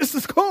I'm like, this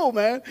is cool,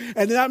 man.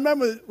 And then I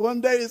remember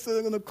one day they said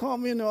they're going to call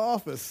me in the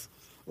office.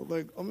 I was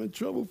like, I'm in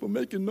trouble for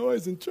making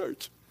noise in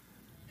church.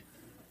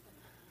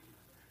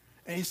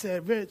 And he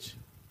said, Rich,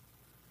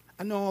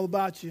 I know all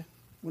about you.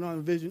 Went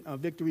on a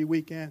Victory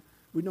Weekend.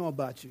 We know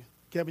about you.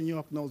 Kevin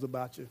York knows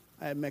about you.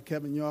 I had met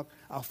Kevin York,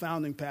 our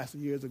founding pastor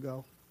years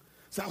ago.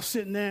 So I was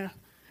sitting there,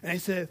 and they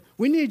said,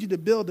 we need you to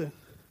build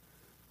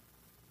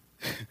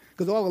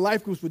because all the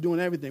life groups were doing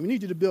everything. We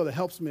need you to build a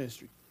helps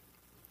ministry.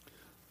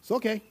 So,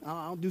 okay,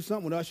 I'll do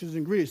something with ushers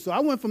and greeters. So I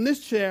went from this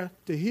chair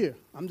to here.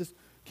 I'm just,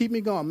 keep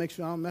me going, make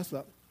sure I don't mess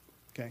up.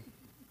 Okay.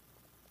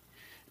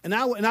 And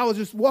I was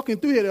just walking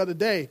through here the other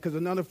day because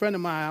another friend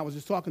of mine, I was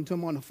just talking to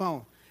him on the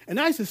phone. And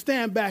I used to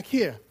stand back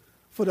here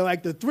for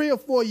the 3 or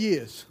 4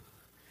 years.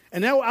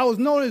 And I was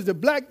known as the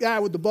black guy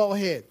with the bald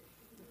head.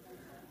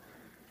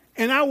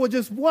 And I would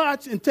just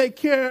watch and take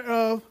care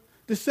of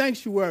the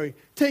sanctuary,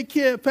 take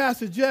care of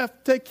Pastor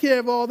Jeff, take care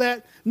of all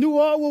that, knew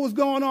all what was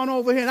going on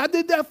over here. And I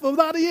did that for a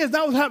lot of years, and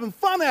I was having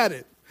fun at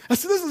it. I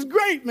said, this is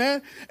great,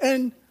 man.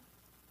 And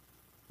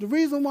the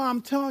reason why I'm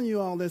telling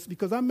you all this,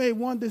 because I made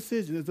one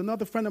decision. There's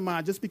another friend of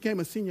mine, just became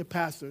a senior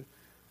pastor.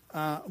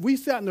 We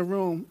sat in the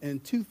room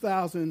in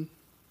 2002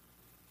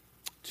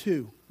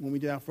 when we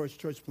did our first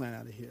church plant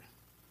out of here.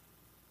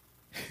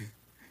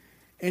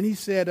 And he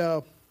said,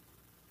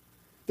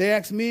 they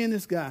asked me and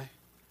this guy,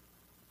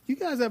 you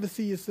guys ever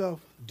see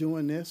yourself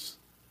doing this?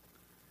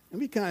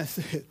 And we kind of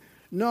said,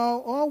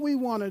 no, all we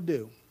want to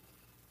do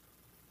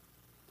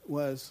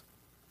was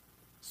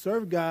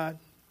serve God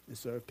and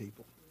serve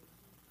people.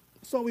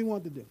 That's all we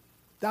wanted to do.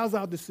 That was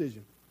our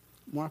decision.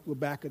 Mark will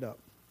back it up.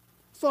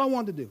 That's all I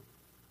wanted to do.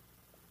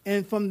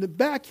 And from the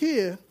back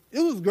here, it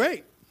was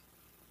great.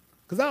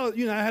 Because I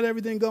had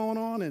everything going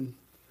on and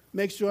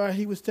make sure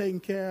he was taken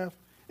care of.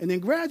 And then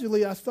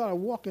gradually I started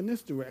walking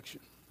this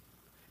direction.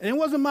 And it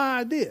wasn't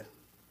my idea.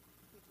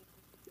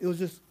 It was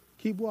just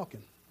keep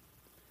walking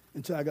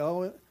until I got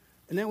all it.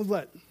 And that was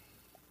what?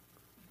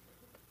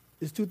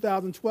 It's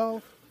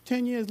 2012.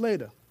 10 years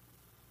later,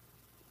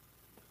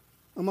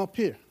 I'm up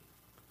here.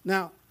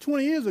 Now,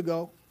 20 years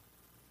ago,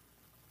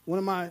 one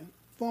of my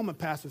former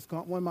pastors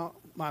called,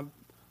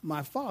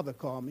 my father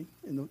called me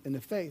in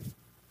the faith.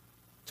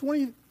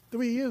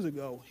 23 years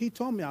ago, he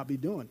told me I'd be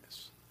doing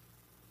this.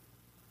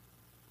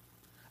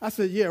 I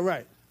said, yeah,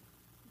 right.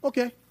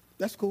 Okay,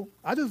 that's cool.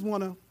 I just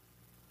want to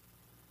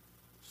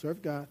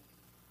serve God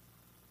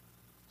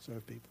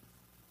Serve people.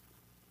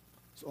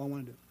 That's all I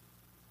want to do.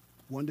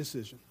 One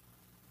decision.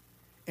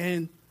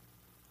 And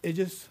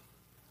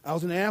I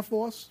was in the Air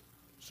Force,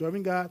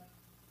 serving God,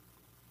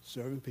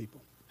 serving people.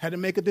 Had to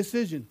make a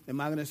decision. Am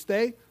I going to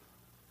stay?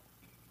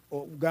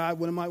 Or God,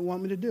 what am I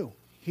want me to do?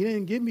 He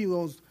didn't give me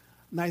those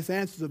nice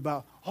answers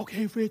about,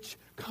 okay, Rich,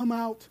 come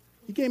out.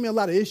 He gave me a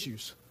lot of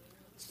issues.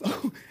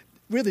 So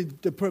really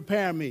to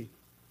prepare me,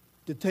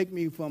 to take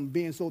me from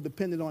being so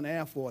dependent on the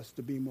Air Force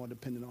to be more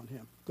dependent on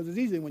him. Because it's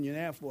easy when you're in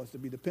the Air Force to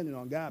be dependent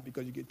on God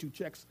because you get 2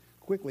 checks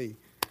quickly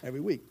every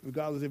week,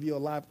 regardless if you're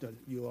alive or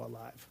you are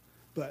alive.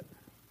 But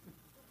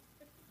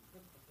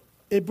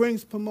it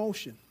brings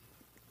promotion,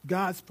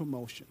 God's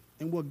promotion.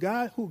 And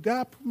who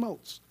God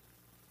promotes,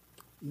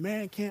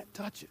 man can't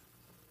touch it.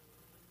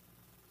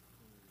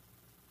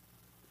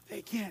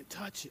 They can't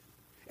touch it.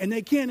 And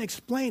they can't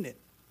explain it.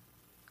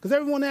 Because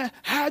everyone asks,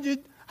 I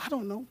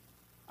don't know.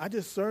 I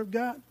just serve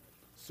God,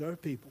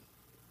 serve people.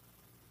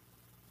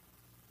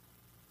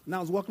 And I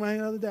was walking around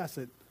the other day, I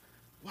said,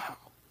 wow,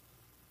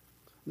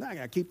 now I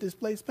got to keep this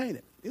place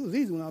painted. It was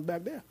easy when I was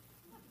back there.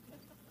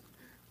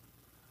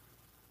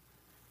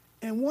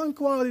 And one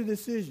quality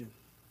decision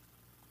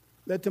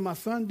led to my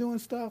son doing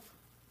stuff.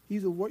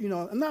 He's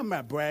I'm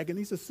not bragging,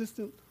 he's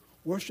assistant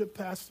worship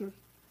pastor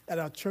at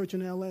our church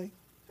in L.A.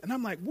 And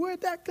I'm like,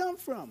 where'd that come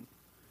from?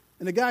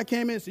 And the guy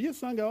came in and said, your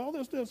son got all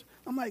this.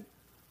 I'm like,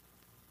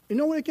 you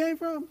know where it came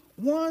from?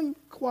 One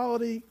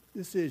quality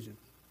decision.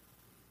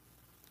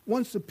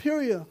 One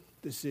superior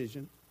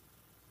decision,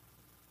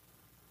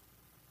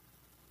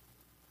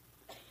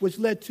 which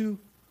led to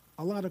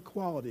a lot of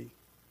quality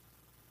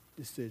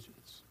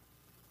decisions.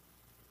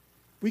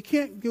 We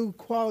can't do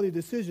quality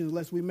decisions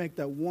unless we make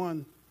that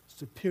one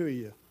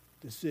superior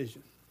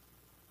decision.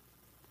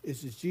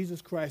 It's just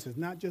Jesus Christ is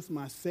not just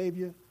my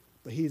Savior,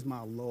 but he's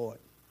my Lord.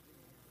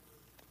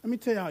 Let me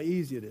tell you how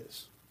easy it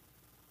is.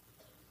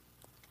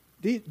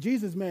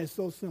 Jesus made it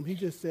so simple. He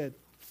just said,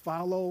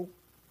 follow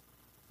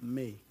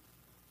me.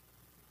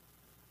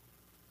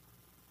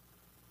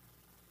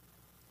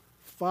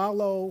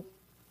 Follow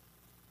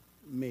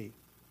me.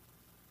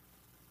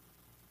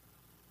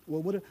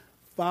 Well,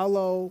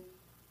 follow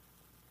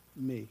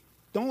me.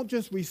 Don't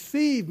just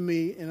receive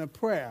me in a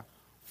prayer.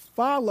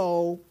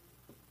 Follow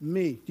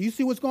me. Do you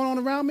see what's going on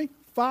around me?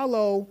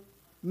 Follow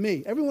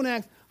me. Everyone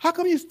asks, how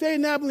come you stayed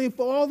in Abilene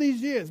for all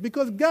these years?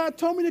 Because God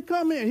told me to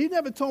come here. He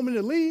never told me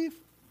to leave.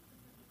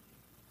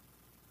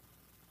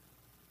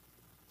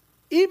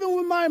 Even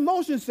when my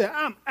emotions said,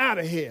 I'm out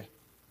of here.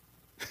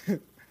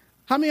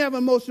 How many have an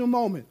emotional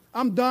moment?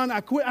 I'm done.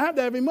 I quit. I have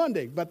that every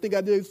Monday, but I think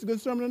I did a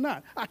good sermon or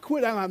not. I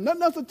quit. I don't have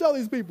nothing else to tell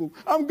these people.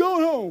 I'm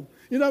going home.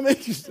 You know what I mean?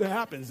 It just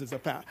happens. It's a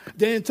power.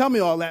 They didn't tell me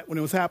all that when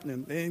it was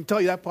happening. They didn't tell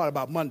you that part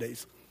about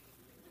Mondays.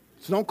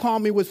 So don't call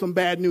me with some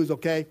bad news,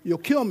 okay? You'll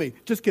kill me.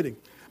 Just kidding.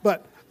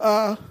 But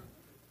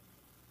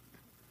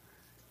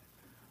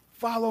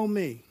follow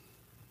me.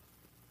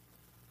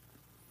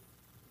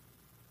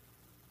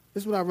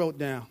 This is what I wrote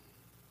down.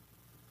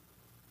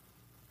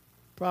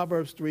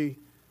 Proverbs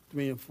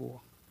 3:3-4.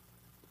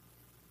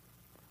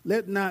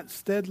 Let not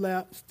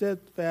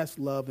steadfast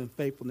love and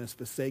faithfulness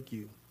forsake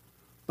you.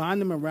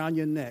 Bind them around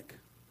your neck.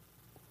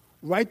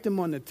 Write them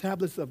on the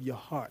tablets of your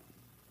heart.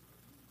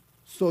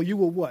 So you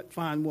will what?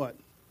 Find what?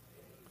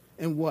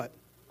 And what?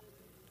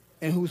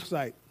 In whose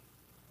sight?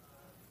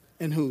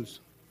 And whose?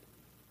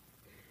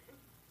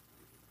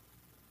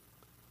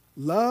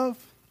 Love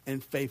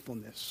and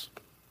faithfulness.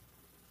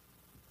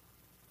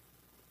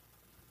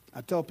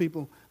 I tell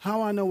people,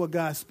 how I know what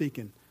God's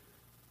speaking?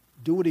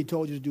 Do what he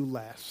told you to do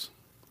last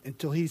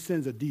until he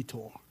sends a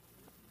detour.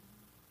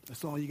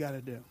 That's all you got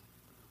to do.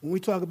 When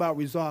we talk about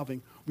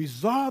resolving,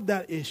 resolve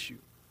that issue.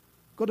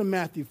 Go to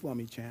Matthew for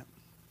me, champ.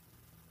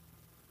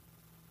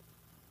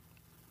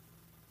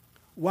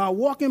 While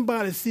walking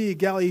by the Sea of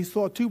Galilee, he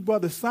saw 2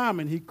 brothers,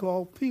 Simon, he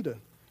called Peter,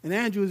 and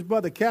Andrew, his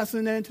brother,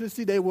 casting their net into the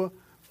sea. They were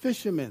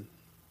fishermen.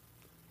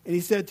 And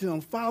he said to them,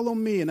 follow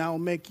me, and I will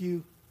make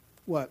you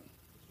what?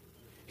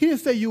 He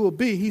didn't say you will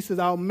be. He says,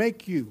 I'll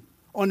make you.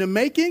 On the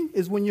making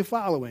is when you're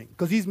following,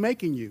 because he's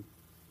making you.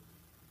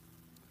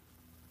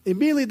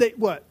 Immediately,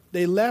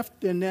 they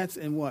left their nets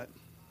and what?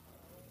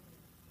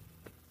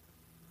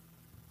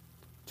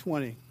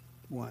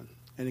 21.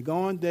 And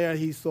going there,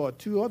 he saw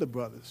 2 other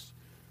brothers,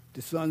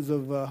 the sons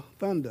of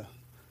thunder,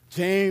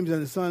 James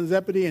and the son of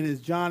Zebedee,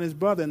 and John, his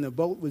brother, in the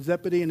boat with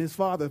Zebedee and his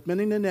father.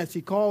 Mending the nets,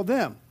 he called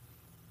them.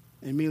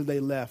 And immediately they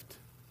left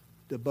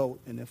the boat,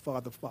 and their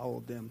father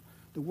followed them.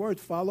 The word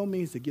follow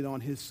means to get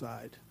on his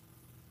side.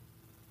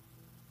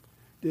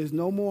 There's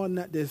no more,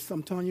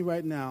 I'm telling you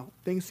right now,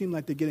 things seem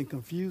like they're getting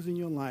confused in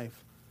your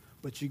life,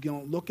 but you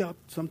don't look out,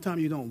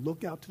 sometimes you don't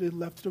look out to the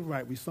left, to the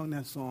right. We sung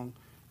that song,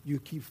 you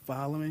keep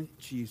following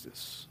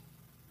Jesus.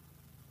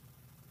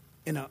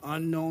 In an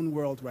unknown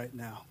world right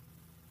now.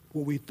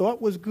 What we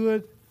thought was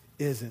good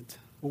isn't.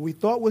 What we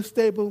thought was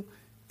stable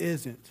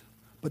isn't.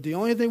 But the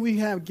only thing we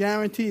have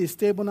guaranteed is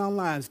stable in our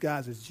lives,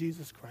 guys, is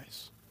Jesus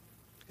Christ.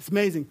 It's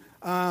amazing.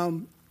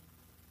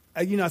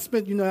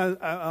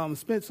 I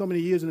spent so many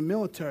years in the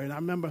military, and I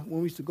remember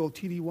when we used to go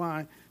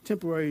TDY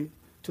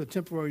to a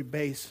temporary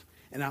base,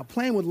 and our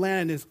plane would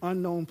land in this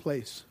unknown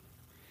place.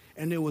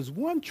 And there was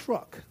one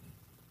truck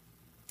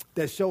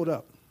that showed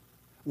up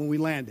when we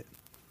landed.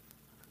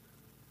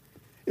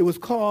 It was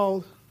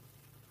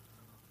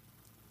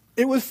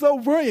so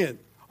brilliant,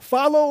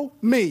 Follow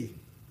Me.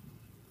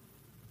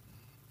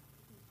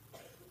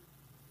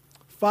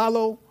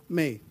 Follow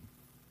me.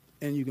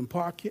 And you can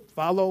park it,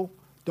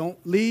 don't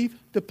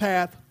leave the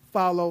path,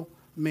 follow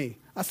me.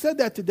 I said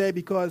that today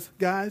because,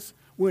 guys,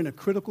 we're in a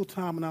critical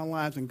time in our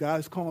lives, and God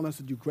is calling us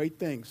to do great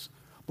things,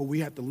 but we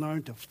have to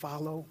learn to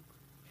follow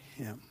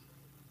him.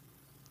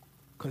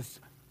 Because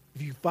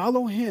if you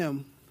follow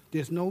him,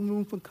 there's no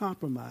room for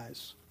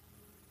compromise.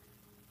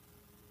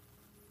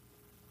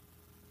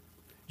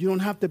 You don't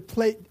have to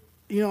play,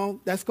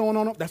 that's going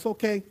on, that's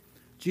okay.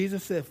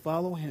 Jesus said,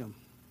 follow him.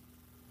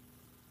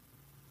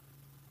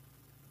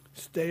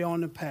 Stay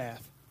on the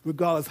path.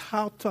 Regardless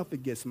how tough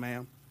it gets,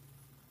 ma'am,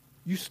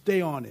 you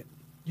stay on it.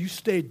 You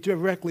stay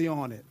directly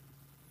on it.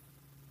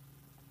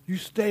 You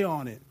stay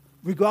on it.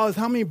 Regardless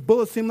how many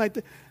bullets seem like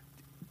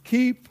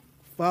keep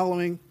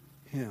following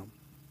him.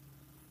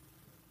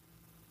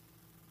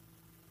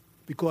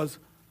 Because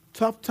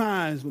tough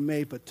times were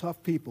made for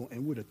tough people,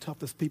 and we're the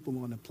toughest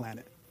people on the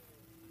planet.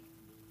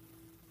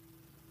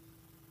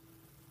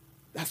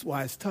 That's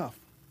why it's tough.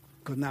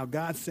 Because now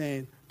God's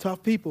saying,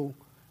 tough people,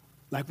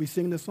 like we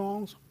sing the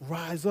songs,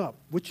 rise up.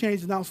 We're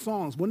changing our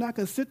songs. We're not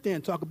going to sit there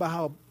and talk about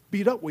how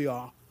beat up we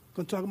are. We're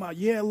going to talk about,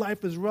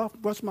 life is rough,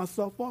 brush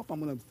myself off. I'm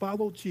going to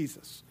follow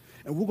Jesus.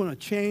 And we're going to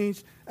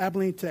change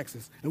Abilene,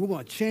 Texas. And we're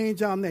going to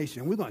change our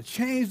nation. We're going to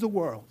change the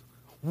world.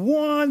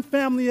 One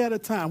family at a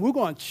time. We're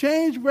going to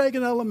change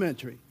Reagan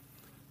Elementary.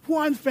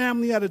 One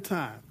family at a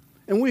time.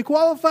 And we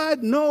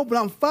qualified? No, but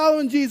I'm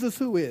following Jesus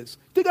who is.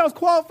 Think I was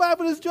qualified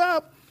for this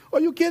job? Are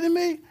you kidding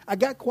me? I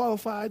got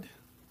qualified.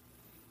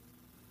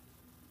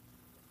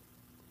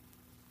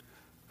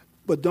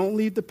 But don't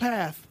leave the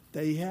path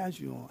that he has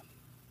you on.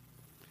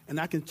 And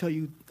I can tell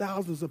you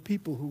thousands of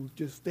people who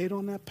just stayed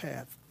on that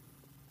path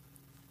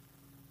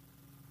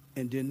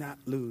and did not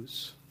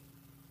lose.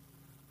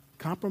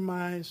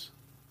 Compromise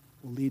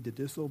will lead to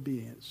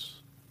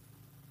disobedience,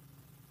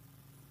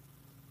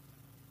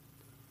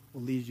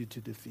 will lead you to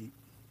defeat.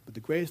 But the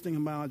greatest thing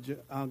about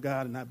our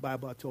God and that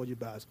Bible I told you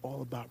about is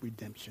all about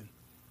redemption.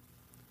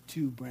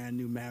 2 brand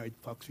new married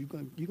folks. You're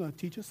going to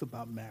teach us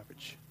about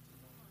marriage.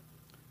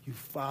 You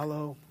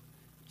follow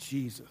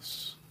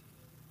Jesus.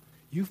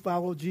 You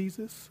follow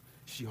Jesus,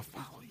 she'll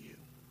follow you.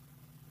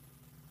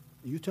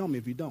 You tell me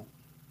if you don't.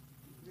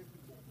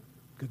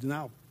 Because then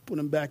I'll put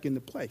him back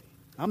into play.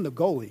 I'm the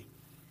goalie.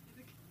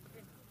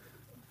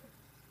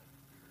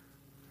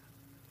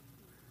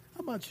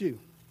 How about you?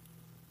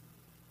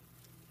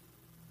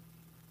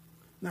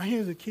 Now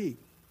here's the key.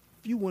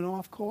 If you went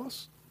off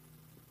course,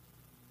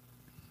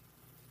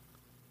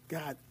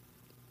 God,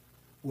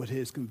 with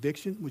his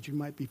conviction, which you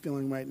might be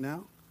feeling right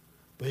now,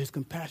 but his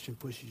compassion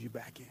pushes you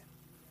back in.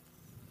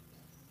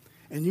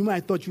 And you might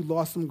have thought you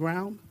lost some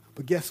ground,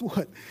 but guess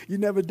what? You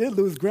never did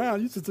lose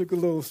ground. You just took a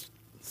little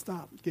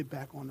stop, get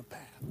back on the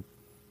path.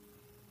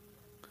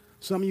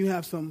 Some of you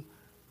have some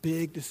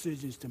big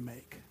decisions to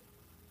make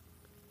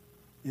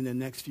in the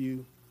next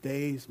few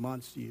days,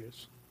 months,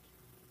 years.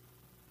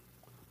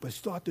 But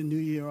start the new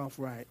year off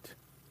right.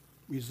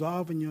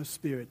 Resolve in your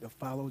spirit to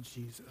follow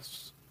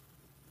Jesus.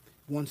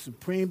 One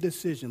supreme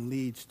decision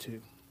leads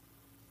to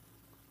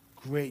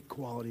great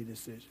quality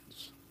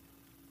decisions.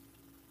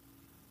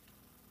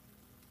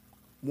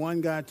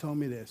 One guy told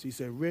me this. He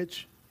said,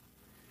 Rich,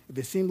 if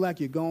it seems like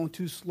you're going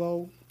too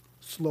slow,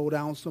 slow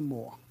down some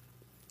more.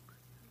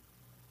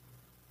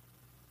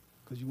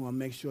 Because you want to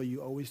make sure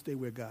you always stay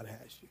where God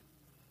has you.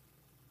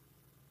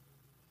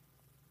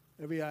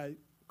 Every eye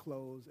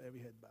closed, every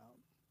head bowed.